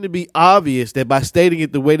why wouldn't it be obvious that by stating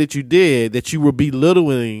it the way that you did, that you were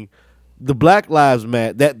belittling the Black Lives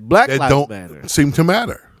Matter, that Black Lives don't Matter seem to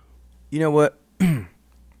matter? You know what?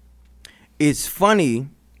 It's funny,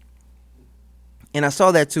 and I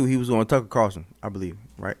saw that too. He was on Tucker Carlson, I believe,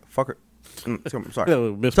 right? Fucker.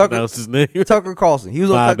 Sorry, mispronounced his name. Tucker Carlson. He was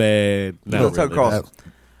My on bad. Tucker Carlson.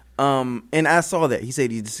 And I saw that. He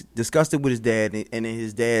said he discussed it with his dad, and then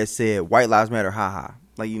his dad said, "White lives matter, ha ha."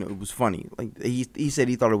 Like, you know, it was funny. Like he said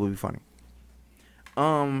he thought it would be funny.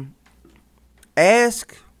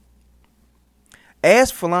 Ask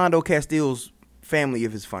Philando Castile's family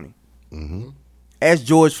if it's funny. Mm-hmm. Ask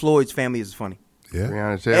George Floyd's family if it's funny.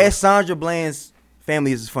 Yeah. Ask Sandra Bland's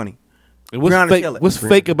family if it's funny. What's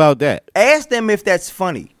fake about that? Ask them if that's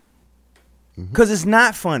funny. Because it's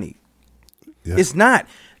not funny. Yeah. It's not.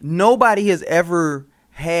 Nobody has ever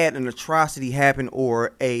had an atrocity happen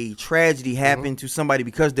or a tragedy happen to somebody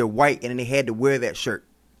because they're white and then they had to wear that shirt.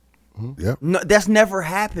 Yep. No, that's never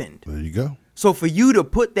happened. There you go. So for you to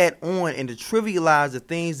put that on and to trivialize the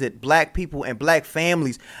things that black people and black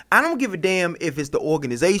families, I don't give a damn if it's the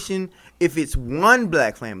organization, if it's one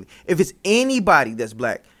black family, if it's anybody that's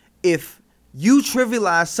black. If you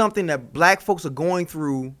trivialize something that black folks are going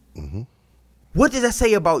through, what does that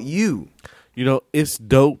say about you? You know, it's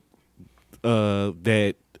dope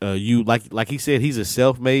that you like he said, he's a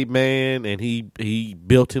self-made man and he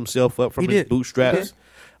built himself up from his bootstraps.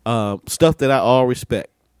 Stuff that I all respect.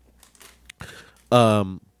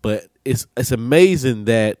 But it's amazing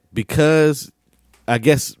that because I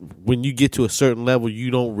guess when you get to a certain level,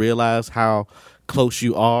 you don't realize how close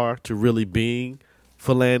you are to really being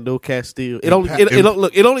Philando Castile. It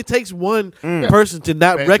only takes one person to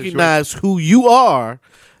not recognize who you are.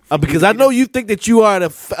 Because I know you think that you are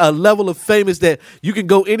at a level of famous that you can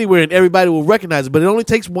go anywhere and everybody will recognize it. But it only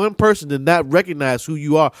takes one person to not recognize who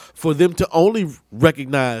you are for them to only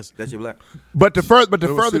recognize that you're black. But to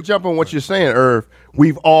further jump on what you're saying, Irv,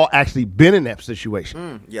 we've all actually been in that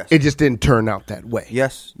situation. Yes. It just didn't turn out that way.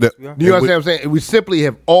 Yes. You know what I'm saying? We simply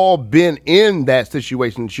have all been in that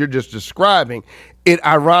situation that you're just describing. It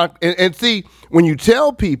ironic and see, when you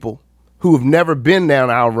tell people who have never been down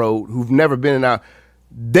our road, who've never been in our,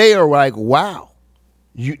 they are like, wow,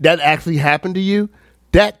 that actually happened to you?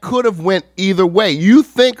 That could have went either way. You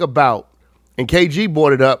think about, and KG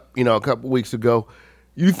brought it up, a couple weeks ago.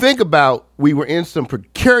 You think about, we were in some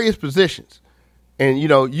precarious positions. And,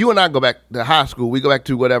 you and I go back to high school, we go back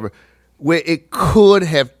to whatever, where it could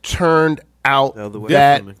have turned out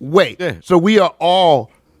that way. Yeah. So we are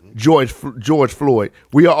all George Floyd.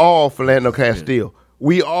 We are all Philando Castile.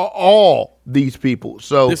 We are all these people.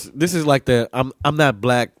 So this is like I'm not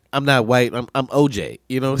black, I'm not white, I'm OJ.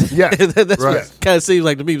 Yeah, that's what it kind of seems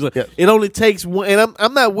like to me. Like, it only takes one, and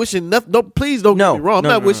I'm not wishing nothing. No, please don't get me wrong.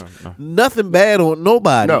 I'm not wishing nothing bad on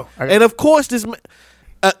nobody. No, and of course this,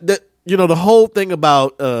 the whole thing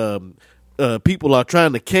about people are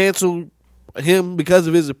trying to cancel him because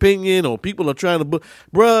of his opinion, or people are trying to,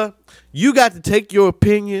 bruh, you got to take your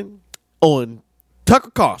opinion on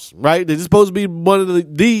Tucker Carlson, right? This is supposed to be one of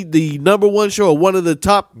the number one show, or one of the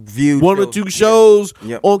top viewed one shows. Or two shows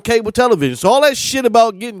on cable television. So all that shit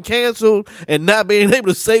about getting canceled and not being able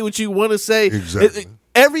to say what you want to say. Exactly.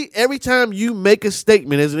 Every time you make a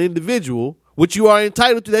statement as an individual, which you are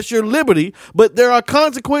entitled to, that's your liberty, but there are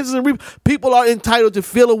consequences, and people are entitled to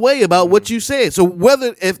feel a way about what you said. So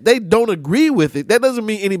if they don't agree with it, that doesn't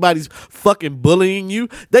mean anybody's fucking bullying you.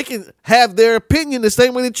 They can have their opinion the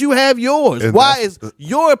same way that you have yours. And why is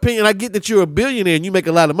your opinion, I get that you're a billionaire and you make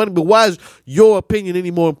a lot of money, but why is your opinion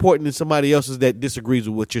any more important than somebody else's that disagrees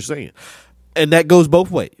with what you're saying? And that goes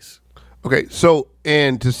both ways. Okay, so,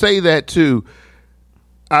 and to say that too,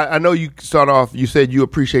 I know you start off, you said you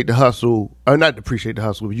appreciate the hustle, or not appreciate the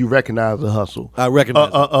hustle, but you recognize the hustle. I recognize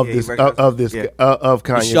of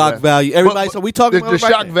Kanye. The shock value. Everybody, so we talking about the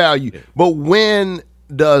shock value. Yeah. But when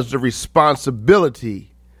does the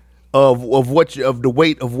responsibility of the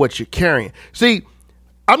weight of what you're carrying? See,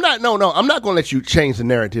 I'm not going to let you change the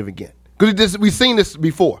narrative again. Because we've seen this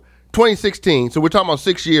before. 2016, so we're talking about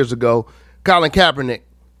 6 years ago, Colin Kaepernick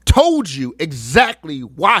told you exactly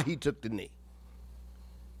why he took the knee.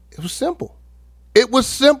 It was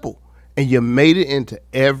simple. And you made it into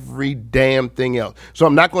every damn thing else. So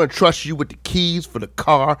I'm not going to trust you with the keys for the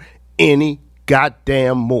car any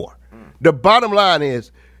goddamn more. The bottom line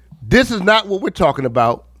is, this is not what we're talking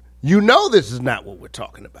about. You know this is not what we're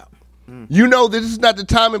talking about. You know this is not the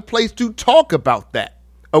time and place to talk about that.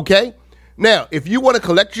 Okay? Now, if you want to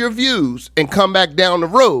collect your views and come back down the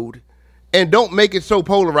road and don't make it so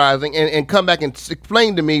polarizing and come back and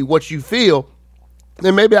explain to me what you feel,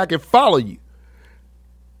 then maybe I can follow you.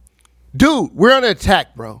 Dude, we're under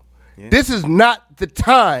attack, bro. Yeah. This is not the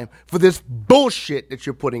time for this bullshit that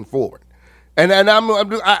you're putting forward. And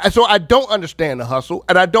so I don't understand the hustle,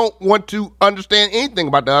 and I don't want to understand anything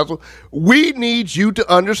about the hustle. We need you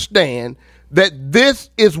to understand that this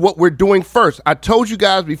is what we're doing first. I told you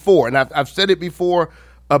guys before, and I've said it before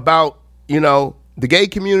about, the gay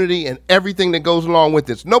community and everything that goes along with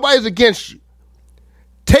this. Nobody's against you.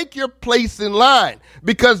 Take your place in line,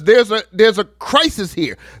 because there's a crisis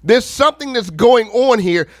here. There's something that's going on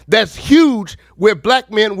here that's huge, where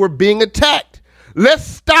black men were being attacked. Let's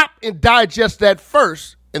stop and digest that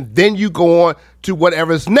first, and then you go on to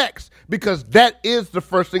whatever's next, because that is the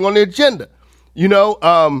first thing on the agenda.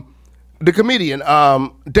 The comedian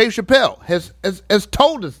Dave Chappelle has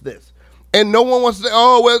told us this, and no one wants to say,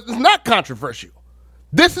 "Oh, well, it's not controversial."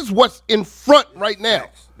 This is what's in front right now.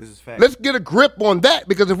 This is facts. Let's get a grip on that,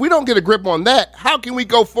 because if we don't get a grip on that, how can we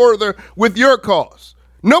go further with your cause?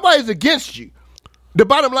 Nobody's against you. The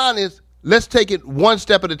bottom line is, let's take it one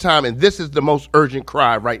step at a time, and this is the most urgent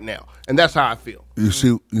cry right now, and that's how I feel. You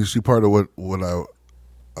see, part of what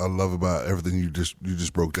I love about everything you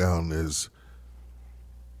just broke down is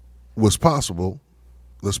what's possible.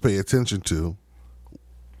 Let's pay attention to,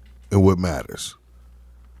 and what matters.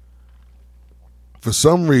 For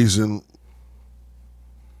some reason,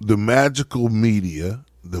 the magical media,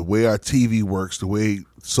 the way our TV works, the way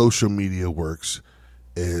social media works,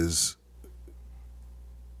 is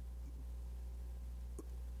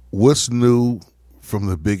what's new from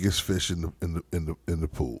the biggest fish in the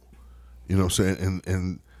pool. You know what I'm saying?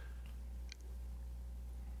 And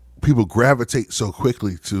people gravitate so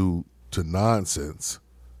quickly to nonsense.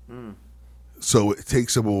 So it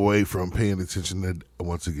takes them away from paying attention that,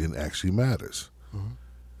 once again, actually matters.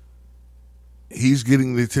 He's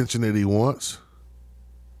getting the attention that he wants,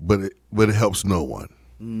 but it helps no one.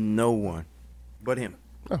 No one. But him.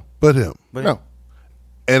 No. But him. But him.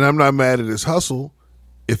 And I'm not mad at his hustle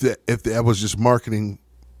if that was just marketing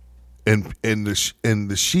and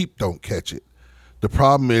the sheep don't catch it. The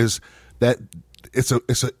problem is that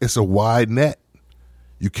it's a wide net.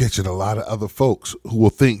 You catching a lot of other folks who will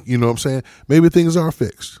think, you know what I'm saying? Maybe things are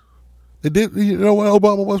fixed. They did, when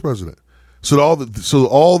Obama was president. So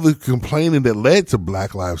all the complaining that led to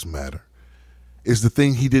Black Lives Matter is the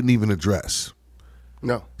thing he didn't even address.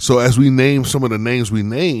 No. So as we name some of the names we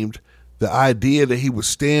named, the idea that he would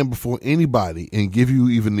stand before anybody and give you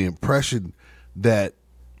even the impression that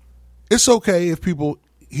it's okay if people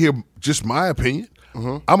hear just my opinion.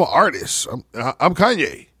 I'm an artist. I'm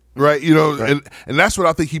Kanye, right? Right. And that's what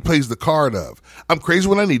I think he plays the card of. I'm crazy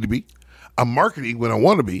when I need to be. I'm marketing when I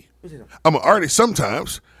want to be. I'm an artist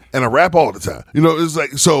sometimes. And I rap all the time. It's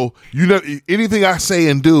like, so anything I say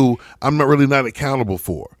and do, I'm not accountable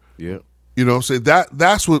for. Yeah. You know what I'm saying?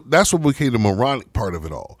 That's what became the moronic part of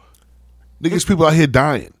it all. Niggas, people out here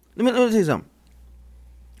dying. Let me tell you something.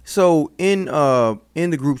 So in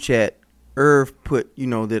the group chat, Irv put,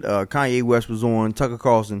 that Kanye West was on Tucker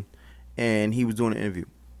Carlson and he was doing an interview.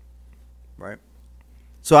 Right?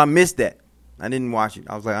 So I missed that. I didn't watch it.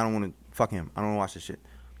 I was like, I don't want to fuck him. I don't want to watch this shit.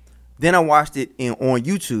 Then I watched it on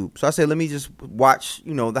YouTube. So I said, let me just watch,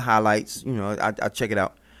 the highlights. I check it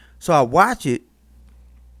out. So I watch it.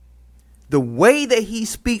 The way that he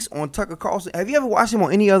speaks on Tucker Carlson. Have you ever watched him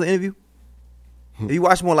on any other interview? Have you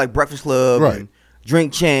watched him on like Breakfast Club and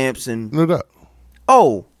Drink Champs and no doubt?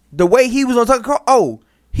 Oh, the way he was on Tucker Carlson. Oh,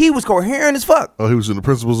 he was coherent as fuck. Oh, he was in the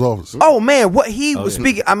principal's office. Oh man, what he was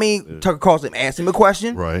speaking. I mean, Tucker Carlson asked him a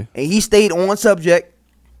question, right? And he stayed on subject.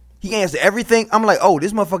 He answered everything. I'm like, oh,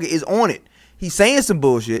 this motherfucker is on it. He's saying some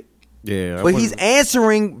bullshit. Yeah. But he's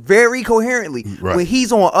answering very coherently. Right. When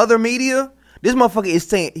he's on other media, this motherfucker is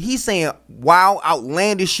saying wild,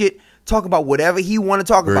 outlandish shit, talk about whatever he want to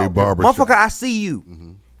talk very about. Barbershop. Motherfucker, I see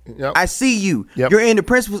you. Yep. I see you. Yep. You're in the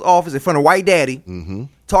principal's office in front of white daddy,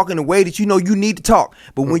 talking the way that you need to talk.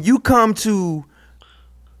 But when you come to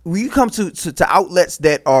outlets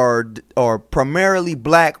that are primarily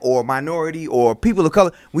black or minority or people of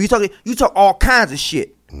color, when you talk all kinds of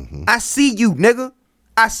shit. I see you, nigga.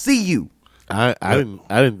 I see you. I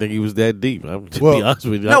didn't think he was that deep. To be honest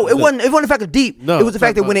with you. No, it wasn't the fact of deep. No, it was the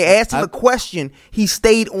fact that when they asked him a question, he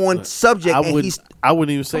stayed on subject. I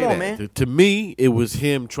wouldn't even say Come that. on, man. To me, it was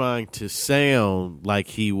him trying to sound like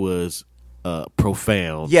he was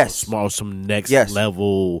profound, Yes, or some next Yes.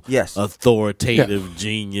 level, Yes. authoritative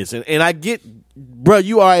genius, and I get, bro,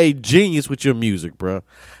 you are a genius with your music, bro.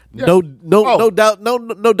 No doubt,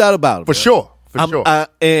 no doubt about it, For bro. sure.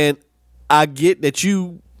 And I get that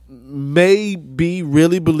you maybe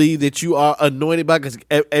really believe that you are anointed by, because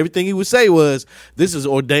everything he would say was, "This is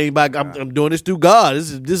ordained by God. I'm doing this through God.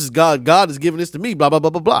 This is God. God is giving this to me." Blah blah blah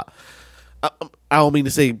blah blah. I don't mean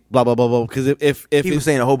to say blah blah blah blah, because if he was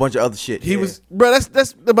saying a whole bunch of other shit. he was, bro.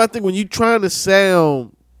 That's my thing. When you trying to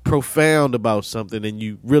sound profound about something and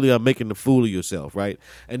you really are making the fool of yourself, right?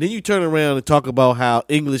 And then you turn around and talk about how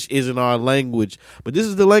English isn't our language, but this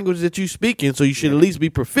is the language that you speak in, so you should at least be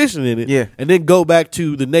proficient in it. Yeah. And then go back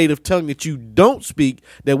to the native tongue that you don't speak,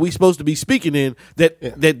 that we supposed to be speaking in, that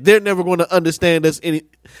they're never going to understand us any.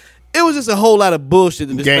 It was just a whole lot of bullshit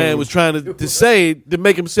that this man was trying to say to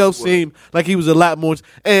make himself seem like he was a lot more.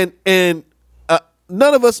 And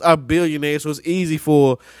none of us are billionaires, so it's easy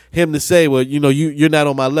for him to say, well, you're not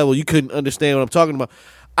on my level. You couldn't understand what I'm talking about.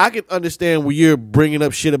 I can understand where you're bringing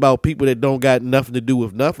up shit about people that don't got nothing to do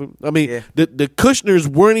with nothing. I mean, the Kushners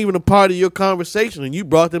weren't even a part of your conversation, and you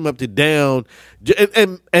brought them up to down.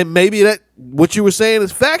 And maybe that what you were saying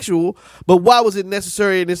is factual, but why was it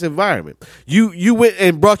necessary in this environment? You went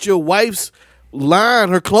and brought your wife's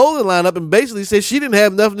her clothing line up, and basically said she didn't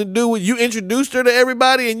have nothing to do with. You introduced her to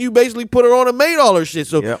everybody, and you basically put her on and made all her shit.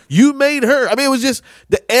 So you made her. I mean, it was just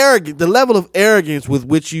the level of arrogance with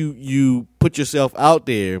which you put yourself out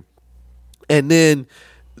there, and then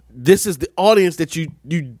this is the audience that you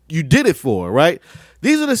did it for, right?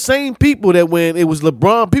 These are the same people that when it was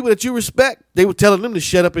LeBron, people that you respect, they were telling them to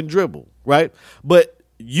shut up and dribble, right? But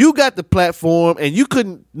you got the platform, and you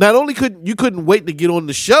couldn't wait to get on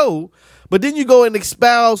the show. But then you go and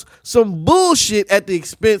espouse some bullshit at the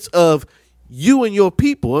expense of you and your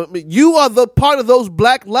people. I mean, you are the part of those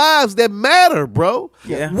black lives that matter, bro.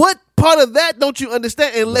 Yeah. What part of that don't you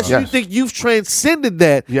understand unless you think you've transcended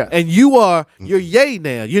that and you're yay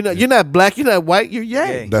now. You're not black, you're not white, you're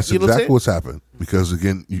yay. That's exactly what's happened. Because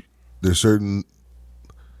again, there's certain.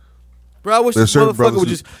 Bro, I wish this motherfucker would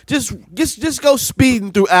just go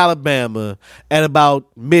speeding through Alabama at about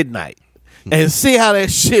midnight. And see how that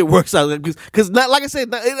shit works out. Because like I said,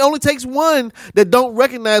 it only takes one that don't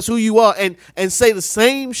recognize who you are and say the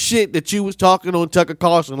same shit that you was talking on Tucker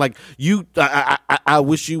Carlson. Like, I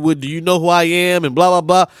wish you would. Do you know who I am? And blah,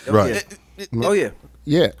 blah, blah. Right. Oh, yeah.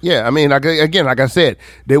 Yeah. I mean, again, like I said,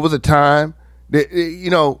 there was a time that,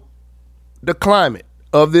 the climate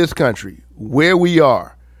of this country, where we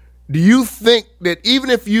are, do you think that even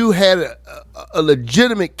if you had a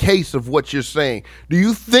legitimate case of what you're saying, do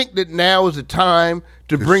you think that now is the time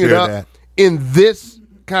to bring it up in this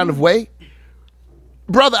kind of way?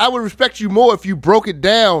 Brother, I would respect you more if you broke it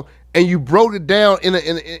down, and you broke it down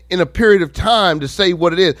in a period of time to say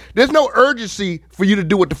what it is. There's no urgency for you to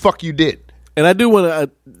do what the fuck you did. And I do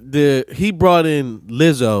want to. He brought in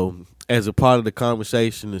Lizzo as a part of the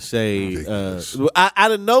conversation to say,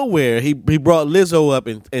 out of nowhere, he brought Lizzo up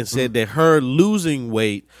and said that her losing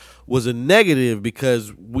weight was a negative because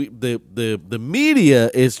the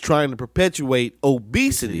media is trying to perpetuate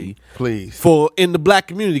obesity, in the black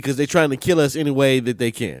community because they're trying to kill us any way that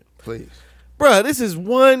they can. Please.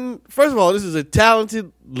 Bruh, first of all, this is a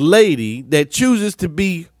talented lady that chooses to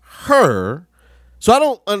be her. So I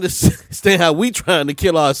don't understand how we trying to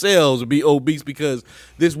kill ourselves or be obese because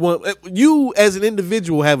this one. You as an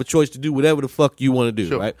individual have a choice to do whatever the fuck you want to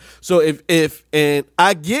do, right? So if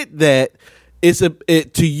I get that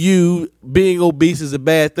to you being obese is a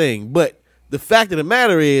bad thing, but the fact of the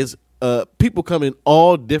matter is, people come in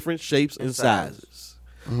all different shapes and sizes.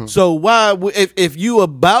 Mm-hmm. So why, if you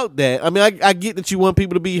about that? I mean, I get that you want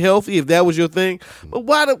people to be healthy if that was your thing, but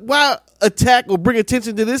why attack or bring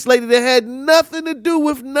attention to this lady that had nothing to do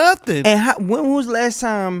with nothing? And when was the last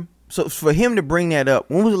time? So for him to bring that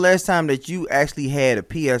up, when was the last time that you actually had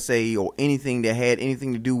a PSA or anything that had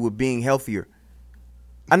anything to do with being healthier?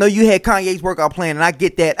 I know you had Kanye's workout plan, and I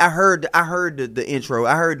get that. I heard the intro.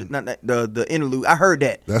 I heard the interlude. I heard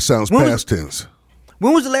that. That sounds past tense.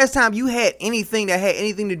 When was the last time you had anything that had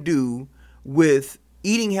anything to do with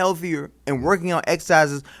eating healthier and working on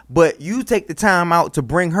exercises, but you take the time out to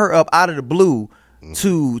bring her up out of the blue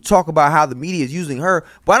to talk about how the media is using her?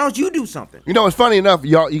 Why don't you do something? You know, it's funny enough,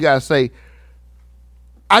 you guys say,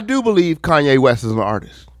 I do believe Kanye West is an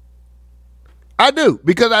artist. I do,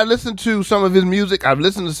 because I listen to some of his music. I've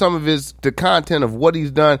listened to some of the content of what he's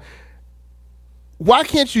done. Why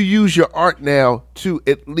can't you use your art now to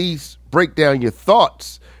at least break down your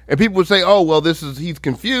thoughts? And people would say, oh, well, he's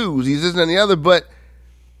confused, he's this and the other, but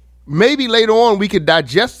maybe later on we could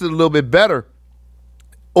digest it a little bit better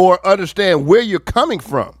or understand where you're coming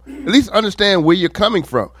from. At least understand where you're coming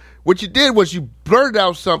from. What you did was you blurted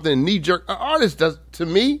out something knee-jerk. An artist does, to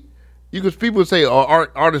me, because people say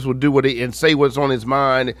artists will do and say what's on his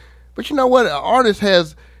mind. But you know what? An artist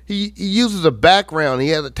has, he uses a background. He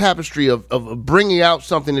has a tapestry of bringing out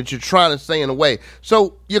something that you're trying to say in a way.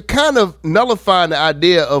 So you're kind of nullifying the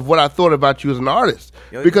idea of what I thought about you as an artist.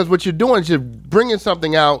 Because what you're doing is you're bringing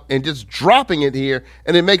something out and just dropping it here,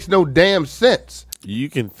 and it makes no damn sense. You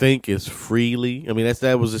can think as freely. I mean,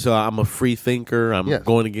 that was just, I'm a free thinker. I'm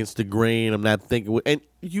going against the grain. I'm not thinking. And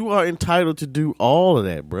you are entitled to do all of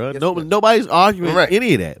that, bro. Yes, nobody's arguing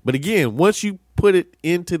any of that. But again, once you put it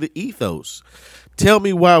into the ethos, tell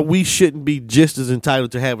me why we shouldn't be just as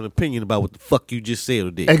entitled to have an opinion about what the fuck you just said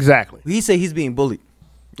or did. Exactly. He said he's being bullied.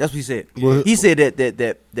 That's what he said. He said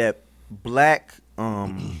that black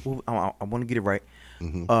I want to get it right.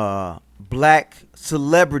 Black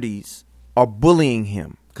celebrities are bullying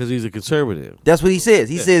him because he's a conservative. That's what he says.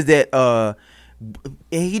 He says that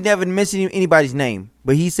he never mentioned anybody's name,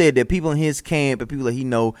 but he said that people in his camp and people that he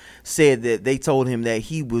know said that they told him that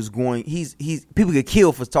he was going. He's people get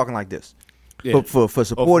killed for talking like this. Yeah. For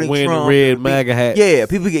supporting Trump, red MAGA hat. Yeah,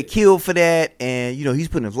 people get killed for that, and he's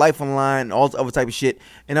putting his life on the line and all this other type of shit.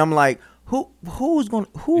 And I'm like, who's the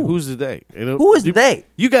they? Who is they?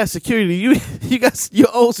 You got security. You got your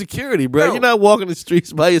own security, bro. You're not walking the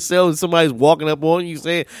streets by yourself and somebody's walking up on you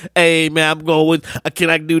saying, "Hey, man, I'm going with.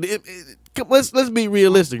 Can I do this?" Let's be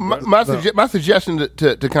realistic. My suggestion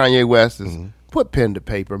to Kanye West is put pen to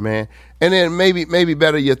paper, man, and then maybe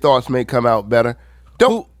better your thoughts may come out better.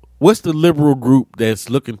 What's the liberal group that's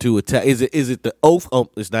looking to attack? Is it the Oath?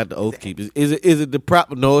 It's not the Oath Keepers. Is it the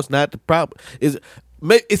proper? No, it's not the proper. Is it?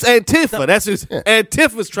 It's Antifa. That's just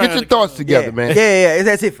Antifa's trying. Get your thoughts together, man. Yeah, it's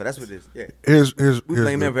Antifa. That's what it is. Yeah. Here's we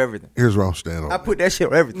blame them for everything. Here's where I'm standing. I put that shit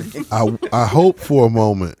on everything. I hope for a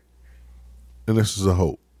moment, and this is a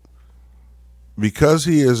hope, because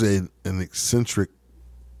he is an eccentric,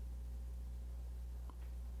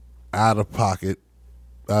 out of pocket,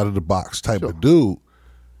 out of the box type of dude.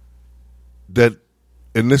 That,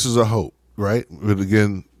 and this is a hope, right? But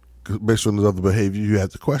again, based on the other behavior, you have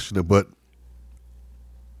to question it. But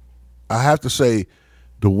I have to say,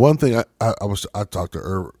 the one thing I talked to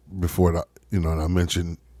her before, and I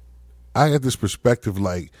mentioned, I got this perspective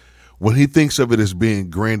like when he thinks of it as being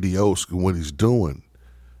grandiose in what he's doing,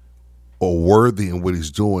 or worthy in what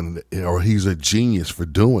he's doing, or he's a genius for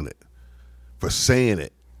doing it, for saying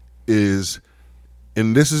it, is,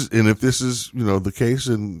 and if this is the case,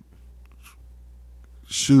 and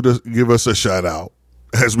give us a shout out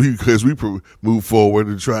as we move forward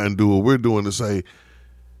and try and do what we're doing to say,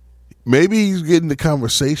 maybe he's getting the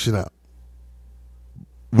conversation out.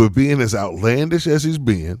 But being as outlandish as he's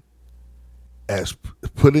being, as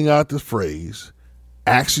putting out the phrase,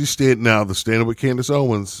 actually standing with Candace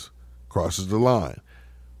Owens crosses the line.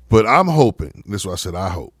 But I'm hoping, this is why I said I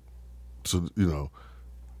hope, so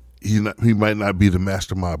he might not be the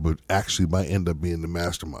mastermind, but actually might end up being the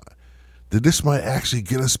mastermind. That this might actually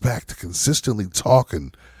get us back to consistently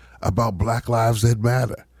talking about Black lives that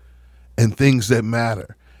matter, and things that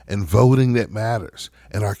matter, and voting that matters,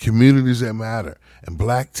 and our communities that matter, and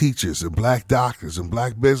Black teachers, and Black doctors, and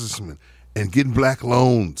Black businessmen, and getting Black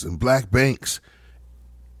loans, and Black banks,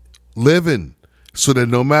 living so that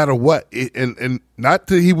no matter what, and not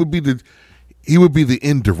that he would be the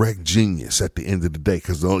indirect genius at the end of the day,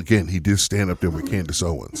 because again, he did stand up there with Candace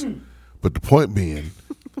Owens. But the point being,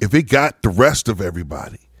 if it got the rest of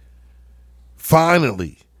everybody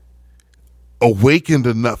finally awakened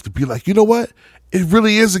enough to be like, you know what? It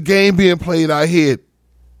really is a game being played out here.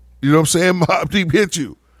 You know what I'm saying? Mobb Deep hit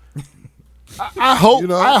you. I hope.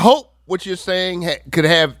 I hope what you're saying could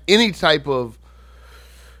have any type of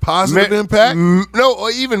positive impact. No,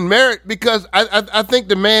 or even merit, because I think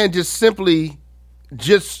the man just simply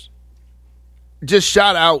just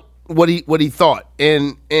shot out what he thought,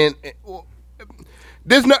 and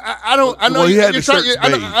there's no. I know. Well, you're trying.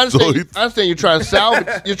 I understand you're trying to salvage.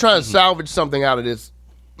 You're trying to salvage something out of this,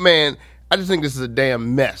 man. I just think this is a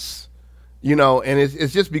damn mess, and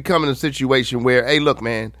it's just becoming a situation where, hey, look,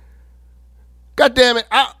 man, God damn it,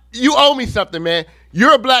 you owe me something, man.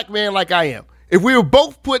 You're a Black man like I am. If we were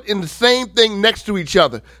both put in the same thing next to each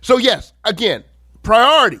other, so yes, again,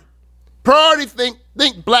 priority,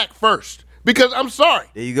 think Black first. Because I'm sorry.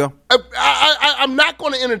 There you go. I'm not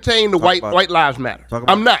going to entertain the white lives matter.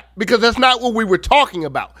 I'm not, because that's not what we were talking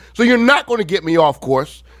about. So you're not going to get me off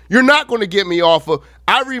course. You're not going to get me off of.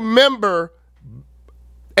 I remember,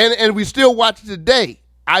 and we still watch it today.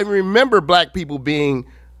 I remember Black people being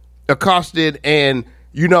accosted, and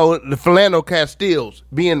the Philando Castiles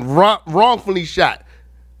being wrongfully shot.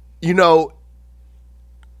 you know,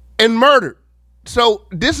 and murdered. So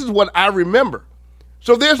this is what I remember.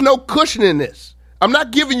 So there's no cushion in this. I'm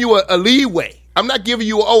not giving you a leeway. I'm not giving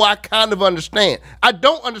you, I kind of understand. I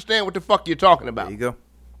don't understand what the fuck you're talking about. There you go.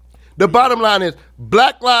 The bottom line is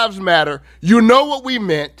Black Lives Matter. You know what we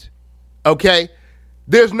meant, okay?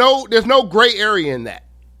 There's no gray area in that.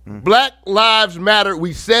 Black Lives Matter.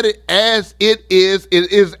 We said it as it is.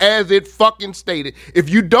 It is as it fucking stated. If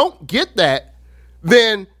you don't get that,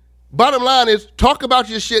 then bottom line is talk about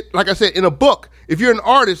your shit, like I said, in a book. If you're an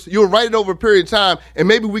artist, you'll write it over a period of time, and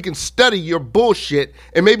maybe we can study your bullshit,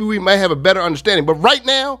 and maybe we might have a better understanding. But right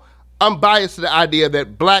now, I'm biased to the idea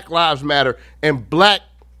that Black Lives Matter and black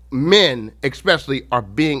men especially are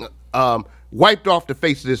being wiped off the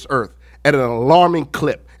face of this earth at an alarming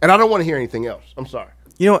clip. And I don't want to hear anything else. I'm sorry.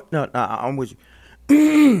 You know what? No, I'm with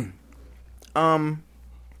you.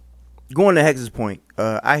 Going to Hex's point,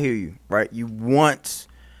 I hear you, right? You want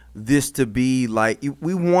this to be like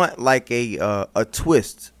we want like a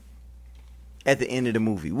twist at the end of the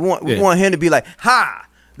movie. We want him to be like, "Ha!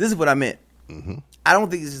 This is what I meant." Mm-hmm. I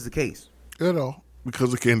don't think this is the case at all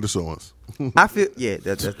because of Candace Owens. I feel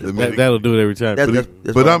that'll do it every time.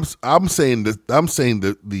 But I'm saying that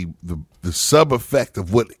the sub effect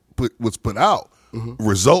of what's put out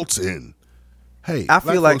results in, hey, I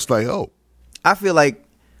feel like hope. I feel like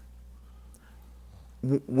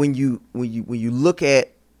when you look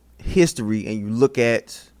at history and you look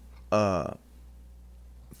at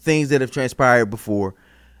things that have transpired before,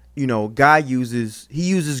 you know, God uses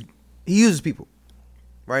people,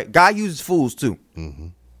 right? God uses fools too,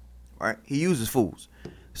 right? He uses fools.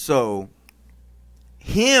 So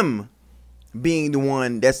him being the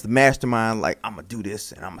one that's the mastermind, like, I'm gonna do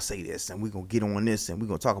this and I'm gonna say this and we're gonna get on this and we're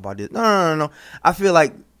gonna talk about this. No. I feel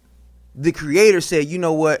like the creator said, you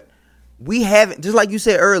know what? We haven't, just like you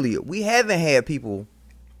said earlier, we haven't had people,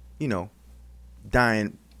 you know,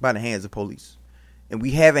 dying by the hands of police. And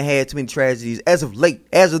we haven't had too many tragedies as of late,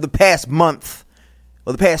 as of the past month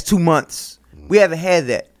or the past 2 months. We haven't had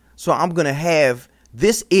that. So I'm going to have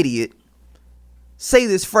this idiot say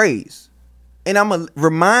this phrase. And I'm going to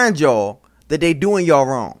remind y'all that they doing y'all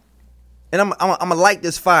wrong. And I'm going to light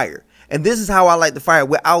this fire. And this is how I light the fire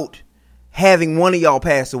without having one of y'all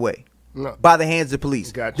pass away by the hands of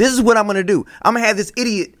police. Gotcha. This is what I'm going to do. I'm going to have this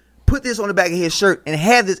idiot put this on the back of his shirt and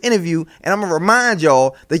have this interview, and I'm going to remind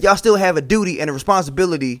y'all that y'all still have a duty and a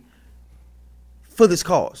responsibility for this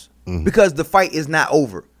cause because the fight is not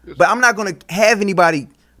over. But I'm not going to have anybody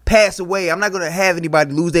pass away. I'm not going to have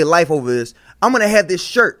anybody lose their life over this. I'm going to have this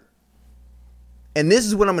shirt, and this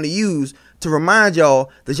is what I'm going to use to remind y'all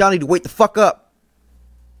that y'all need to wake the fuck up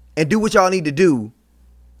and do what y'all need to do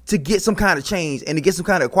to get some kind of change and to get some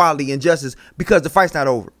kind of equality and justice because the fight's not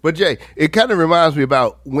over. But Jay, it kind of reminds me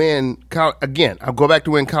about when, again, I'll go back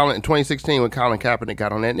to when Colin, in 2016, when Colin Kaepernick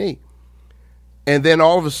got on that knee. And then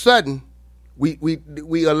all of a sudden,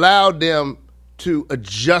 we allowed them to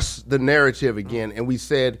adjust the narrative again. And we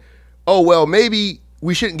said, oh, well, maybe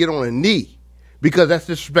we shouldn't get on a knee because that's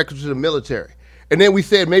disrespectful to the military. And then we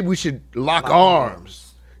said maybe we should lock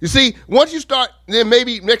arms. You see, once you start, then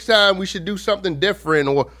maybe next time we should do something different.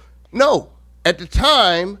 Or no, at the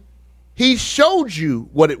time, he showed you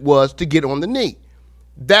what it was to get on the knee.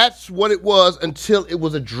 That's what it was until it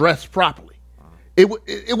was addressed properly.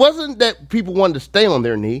 It wasn't that people wanted to stay on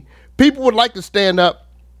their knee. People would like to stand up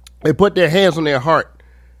and put their hands on their heart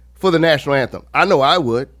for the national anthem. I know I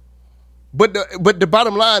would. But the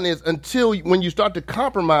bottom line is until when you start to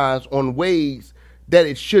compromise on ways that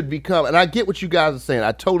it should become, and I get what you guys are saying.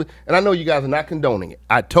 And I know you guys are not condoning it.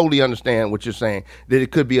 I totally understand what you're saying, that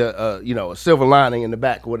it could be a silver lining in the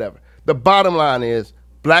back or whatever. The bottom line is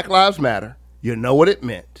Black Lives Matter. You know what it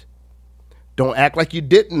meant. Don't act like you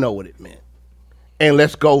didn't know what it meant. And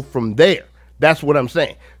let's go from there. That's what I'm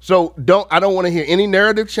saying. So I don't want to hear any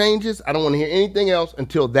narrative changes. I don't want to hear anything else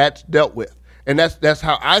until that's dealt with. And that's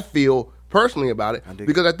how I feel personally about it,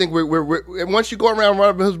 because I think we're once you go around right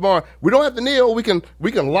up his barn, we don't have to kneel. We can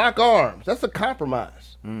lock arms. That's a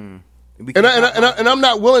compromise. And I'm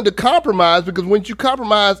not willing to compromise, because when you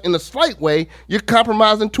compromise in a slight way, you're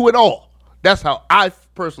compromising to it all. That's how I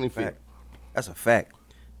personally feel. That's a fact.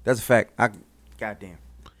 Goddamn.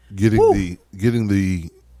 Getting the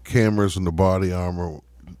cameras and the body armor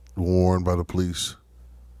worn by the police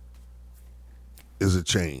is a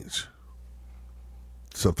change.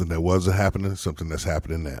 Something that wasn't happening, something that's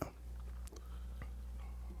happening now.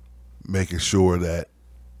 Making sure that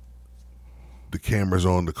the cameras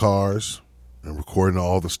on the cars and recording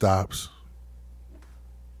all the stops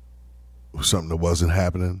was something that wasn't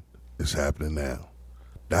happening. It's happening now.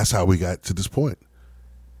 That's how we got to this point.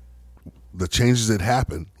 the changes that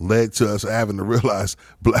happened led to us having to realize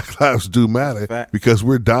Black lives do matter because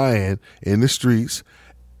we're dying in the streets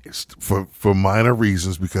for minor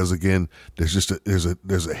reasons. Because again,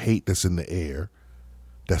 there's a hate that's in the air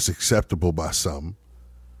that's acceptable by some.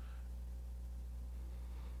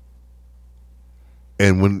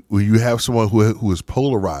 And when you have someone who is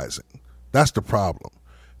polarizing, that's the problem.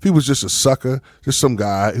 If he was just a sucker, just some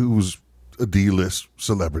guy who was a D-list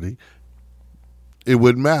celebrity, it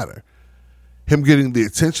wouldn't matter. Him getting the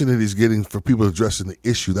attention that he's getting for people addressing the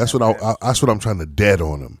issue, that's what I'm trying to dead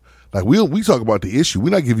on him. Like we talk about the issue, we're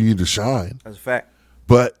not giving you the shine. That's a fact.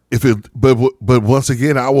 But but once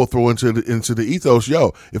again, I will throw into the ethos,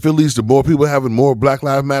 if it leads to more people having more Black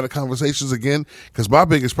Lives Matter conversations again, because my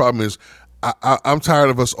biggest problem is I'm tired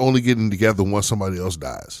of us only getting together once somebody else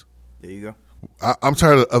dies. There you go. I'm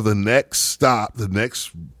tired of the next stop, the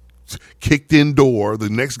next kicked in door, the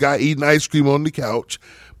next guy eating ice cream on the couch.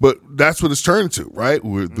 But that's what it's turned to, right?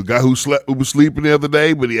 The guy who was sleeping the other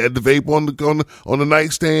day, but he had the vape on the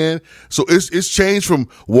nightstand. So it's changed from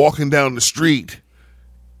walking down the street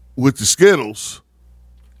with the Skittles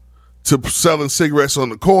to selling cigarettes on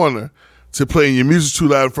the corner to playing your music too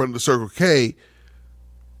loud in front of the Circle K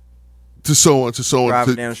to so on.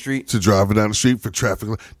 Driving down the street. To driving down the street for traffic.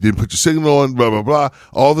 Didn't put your signal on, blah, blah, blah.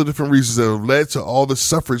 All the different reasons that have led to all the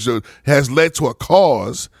suffrage that has led to a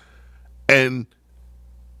cause. And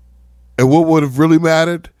what would have really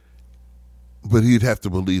mattered? But he'd have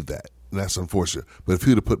to believe that. And that's unfortunate. But if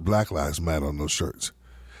he'd have put Black Lives Matter on those shirts,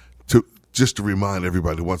 just to remind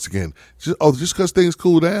everybody once again, just because things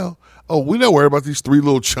cool down. Oh, we not worried about these 3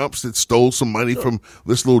 little chumps that stole some money from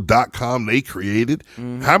this little .com they created.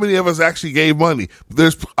 Mm-hmm. How many of us actually gave money?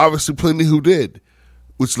 There's obviously plenty who did,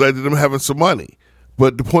 which led to them having some money.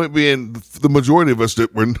 But the point being, the majority of us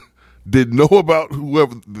that didn't know about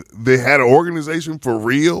whoever they had an organization for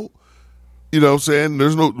real. You know what I'm saying?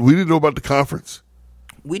 We didn't know about the conference.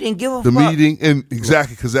 We didn't give a fuck. The fuck. meeting, and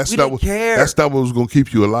exactly, because that's not what was going to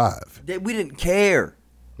keep you alive. We didn't care.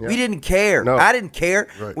 Yeah. We didn't care. No. I didn't care.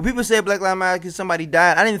 Right. When people said Black Lives Matter because somebody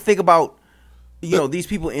died, I didn't think about, these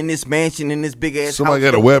people in this mansion, in this big ass somebody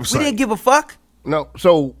house. got a website. We didn't give a fuck. No.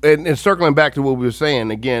 So, and circling back to what we were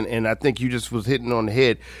saying again, and I think you just was hitting on the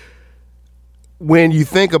head. When you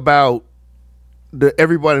think about when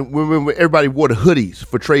everybody wore the hoodies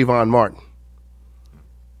for Trayvon Martin.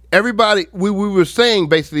 Everybody, we were saying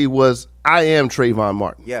basically was, I am Trayvon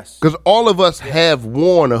Martin. Yes. Because all of us have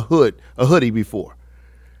worn a hoodie before.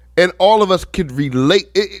 And all of us could relate.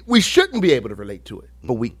 We shouldn't be able to relate to it,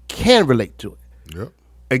 but we can relate to it. Yep.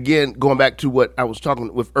 Again, going back to what I was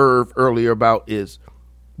talking with Irv earlier about is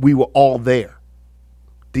we were all there.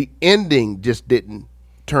 The ending just didn't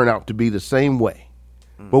turn out to be the same way.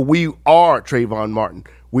 But we are Trayvon Martin.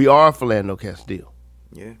 We are Philando Castile.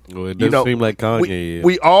 Yeah. Well, it doesn't seem like Kanye is.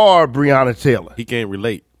 We are Breonna Taylor. He can't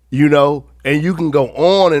relate. And you can go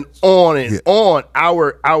on and on and on.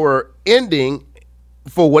 Our ending,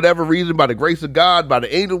 for whatever reason, by the grace of God, by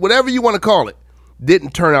the angel, whatever you want to call it,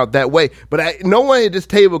 didn't turn out that way. But no one at this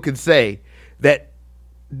table can say that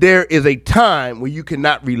there is a time where you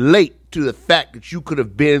cannot relate to the fact that you could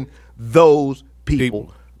have been those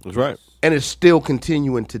people. That's right. And it's still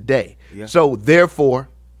continuing today. Yeah. So, therefore,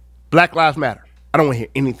 Black Lives Matter. I don't want to hear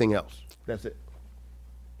anything else. That's it.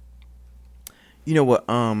 You know what?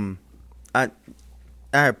 I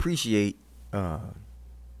appreciate the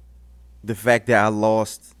fact that I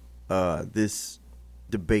lost this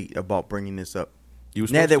debate about bringing this up.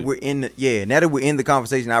 Now that we're in the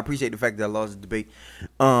conversation, I appreciate the fact that I lost the debate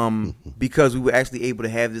because we were actually able to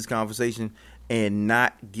have this conversation and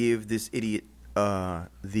not give this idiot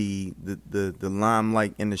the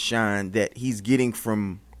limelight and the shine that he's getting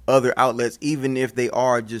from other outlets, even if they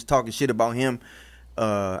are just talking shit about him.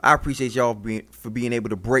 I appreciate y'all for being able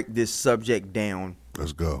to break this subject down.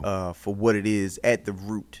 Let's go. For what it is at the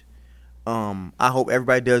root. I hope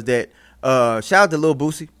everybody does that. Shout out to Lil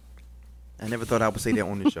Boosie. I never thought I would say that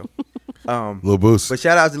on this show. Lil Boosie. But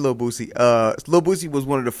shout out to Lil Boosie. Lil Boosie was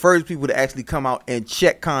one of the first people to actually come out and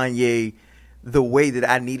check Kanye the way that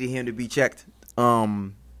I needed him to be checked.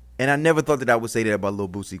 And I never thought that I would say that about Lil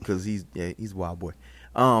Boosie because he's a wild boy.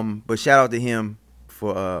 But shout out to him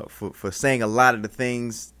for saying a lot of the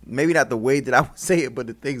things, maybe not the way that I would say it, but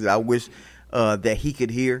the things that I wish that he could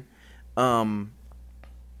hear. We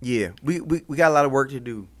got a lot of work to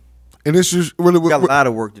do. And it's just really we got a lot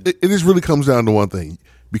of work to do. It just really comes down to one thing: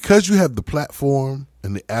 because you have the platform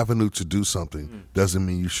and the avenue to do something, doesn't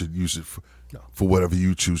mean you should use it for whatever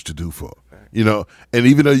you choose to do for. Right. And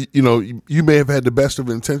even though you may have had the best of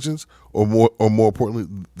intentions, or more importantly,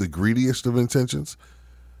 the greediest of intentions.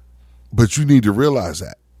 But you need to realize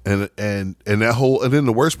that And that whole, and then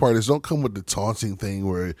the worst part is, don't come with the taunting thing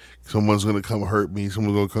where someone's going to come hurt me,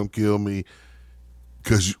 someone's going to come kill me,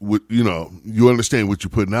 because you understand what you're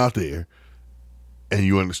putting out there, and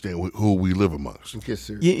you understand who we live amongst.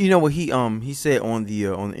 You know what he said on the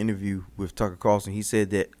interview with Tucker Carlson. He said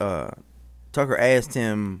that Tucker asked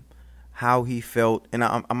him how he felt, and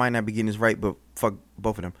I might not be getting this right, but fuck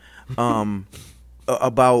both of them,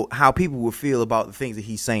 about how people would feel about the things that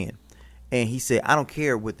he's saying. And he said, I don't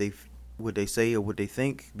care what they say or what they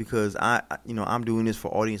think, because I'm doing this for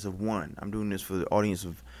audience of one. I'm doing this for the audience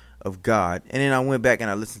of God. And then I went back and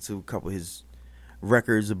I listened to a couple of his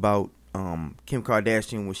records about Kim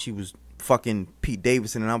Kardashian when she was fucking Pete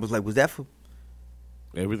Davidson, and I was like, was that for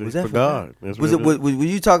everything? Was that for God? Was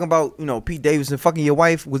you talking about Pete Davidson fucking your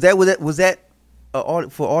wife? Was that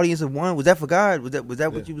for audience of one? Was that for God? Was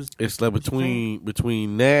that what you was? It's like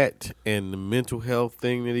between that and the mental health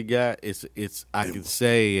thing that he got. It's I can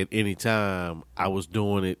say at any time I was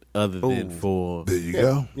doing it other than for. There you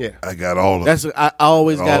go. Yeah, I got all of it. I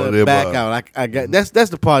always got to back out. I got that's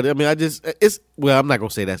the part. I mean, I'm not gonna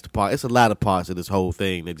say that's the part. It's a lot of parts of this whole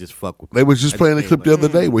thing that just fuck with me. They was just playing a clip the other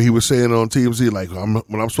day where he was saying on TMZ, like,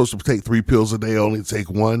 when I'm supposed to take 3 pills a day, I only take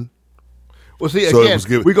 1. Well, see,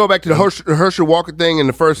 again, we go back to the Herschel Walker thing in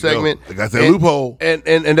the first segment. They got that loophole, and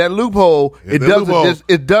that loophole,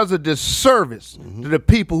 it does a disservice to the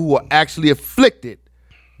people who are actually afflicted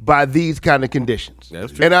by these kind of conditions.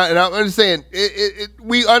 That's true. And I'm just saying,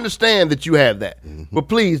 we understand that you have that, but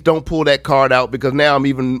please don't pull that card out, because now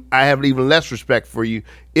I have even less respect for you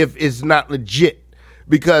if it's not legit,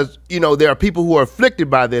 because there are people who are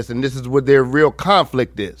afflicted by this, and this is what their real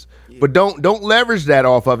conflict is. But don't leverage that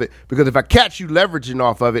off of it, because if I catch you leveraging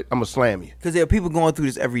off of it, I'm going to slam you. Because there are people going through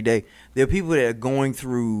this every day. There are people that are going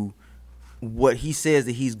through what he says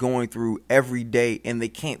that he's going through every day, and they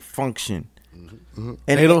can't function. And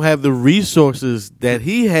they don't have the resources that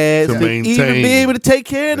he has to even be able to take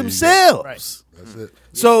care of themselves. Right. That's it.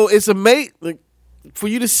 So it's amazing for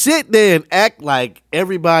you to sit there and act like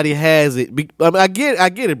everybody has it. I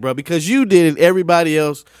get it, bro, because you did it. Everybody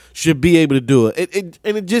else should be able to do it.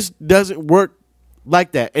 It just doesn't work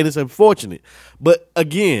like that, and it's unfortunate. But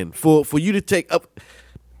again, for you to take up,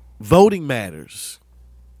 voting matters,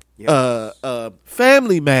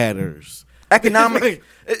 family matters, economic.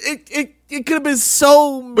 It could have been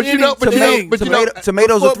so many things.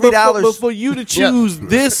 Tomatoes are $3. But for you to choose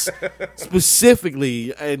this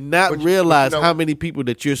specifically and not realize how many people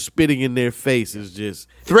that you're spitting in their face is just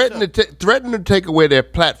threatening to take away their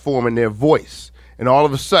platform and their voice, and all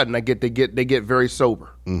of a sudden they get very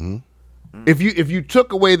sober. Mm-hmm. If you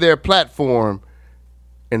took away their platform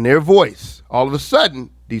and their voice, all of a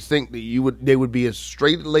sudden these things that they would be as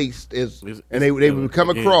straight laced and they would come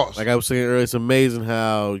across. Like I was saying earlier, it's amazing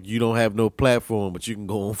how you don't have no platform, but you can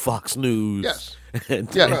go on Fox News and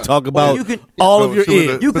talk about all of your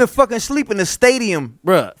ends. You can fucking sleep in the stadium,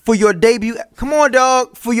 bruh, for your debut. Come on,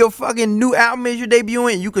 dog, for your fucking new album is your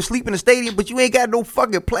debuting. You can sleep in the stadium, but you ain't got no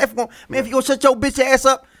fucking platform. Man, if you gonna shut your bitch ass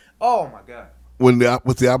up, oh my God. With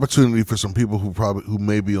the opportunity for some people who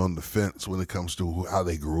may be on the fence when it comes to how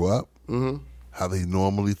they grew up. Mm-hmm. How they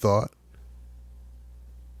normally thought,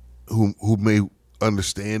 who may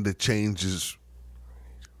understand that change is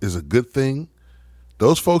a good thing.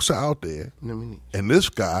 Those folks are out there, and this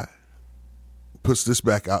guy puts this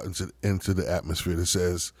back out into the atmosphere that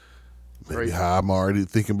says maybe how I'm already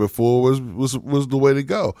thinking before was the way to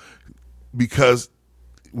go, because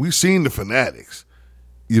we've seen the fanatics.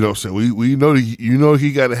 You know what I'm saying? We know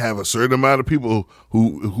he got to have a certain amount of people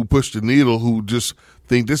who push the needle, who just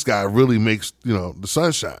think this guy really makes the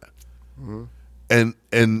sunshine, and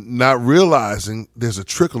not realizing there's a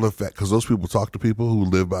trickle effect, because those people talk to people who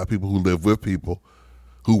live by people who live with people,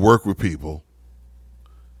 who work with people,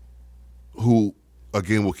 who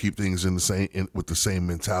again will keep things with the same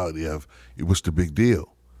mentality of what's the big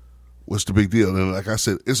deal. What's the big deal? And like I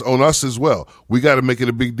said, it's on us as well. We got to make it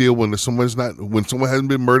a big deal when someone hasn't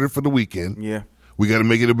been murdered for the weekend. Yeah, we got to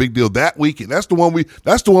make it a big deal that weekend. That's the one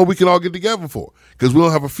we can all get together for, because we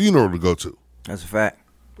don't have a funeral to go to. That's a fact.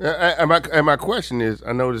 And my question is,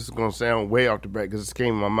 I know this is going to sound way off the bat because this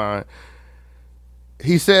came in my mind.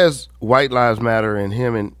 He says white lives matter, and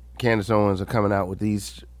him and Candace Owens are coming out with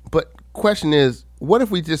these. But question is, what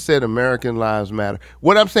if we just said American lives matter?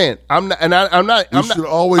 What I'm saying, I'm not.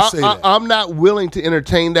 Always say that. I'm not willing to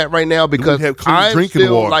entertain that right now, because I'm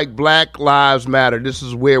still water. Like Black Lives Matter. This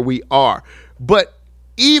is where we are. But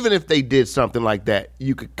even if they did something like that,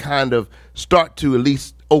 you could kind of start to at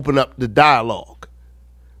least open up the dialogue.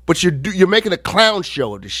 But you're making a clown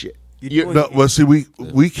show of the shit. No, well, see,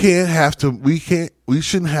 we shouldn't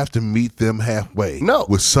have to meet them halfway. No.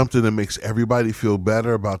 With something that makes everybody feel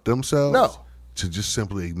better about themselves. No. To just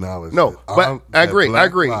simply acknowledge. No, but I agree.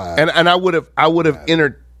 And I would have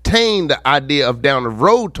entertained the idea of down the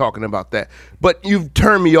road talking about that. But you've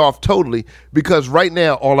turned me off totally because right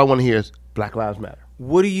now all I want to hear is Black Lives Matter.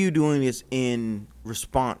 What are you doing this in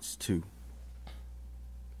response to?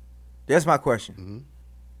 That's my question.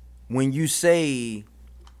 Mm-hmm. When you say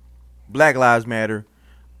Black Lives Matter,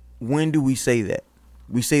 when do we say that?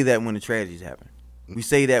 We say that when the tragedies happen. We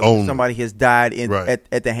say that when somebody has died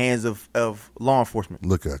at the hands of law enforcement.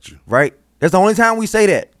 Look at you. Right? That's the only time we say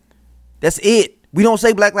that. That's it. We don't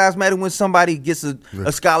say Black Lives Matter when somebody gets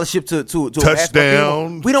a scholarship to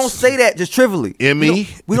touchdown. We don't say that just trivially. Emmy.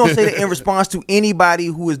 We don't say that in response to anybody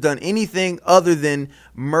who has done anything other than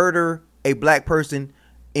murder a black person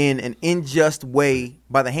in an unjust way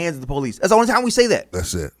by the hands of the police. That's the only time we say that.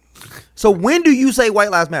 That's it. So when do you say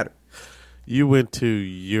white lives matter? You went to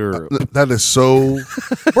Europe. That is so,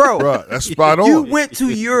 bro. That's spot on. You went to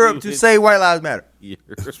Europe to say white lives matter.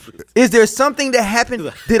 Is there something that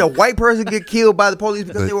happened? Did a white person get killed by the police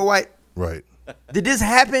because they were white? Right. Did this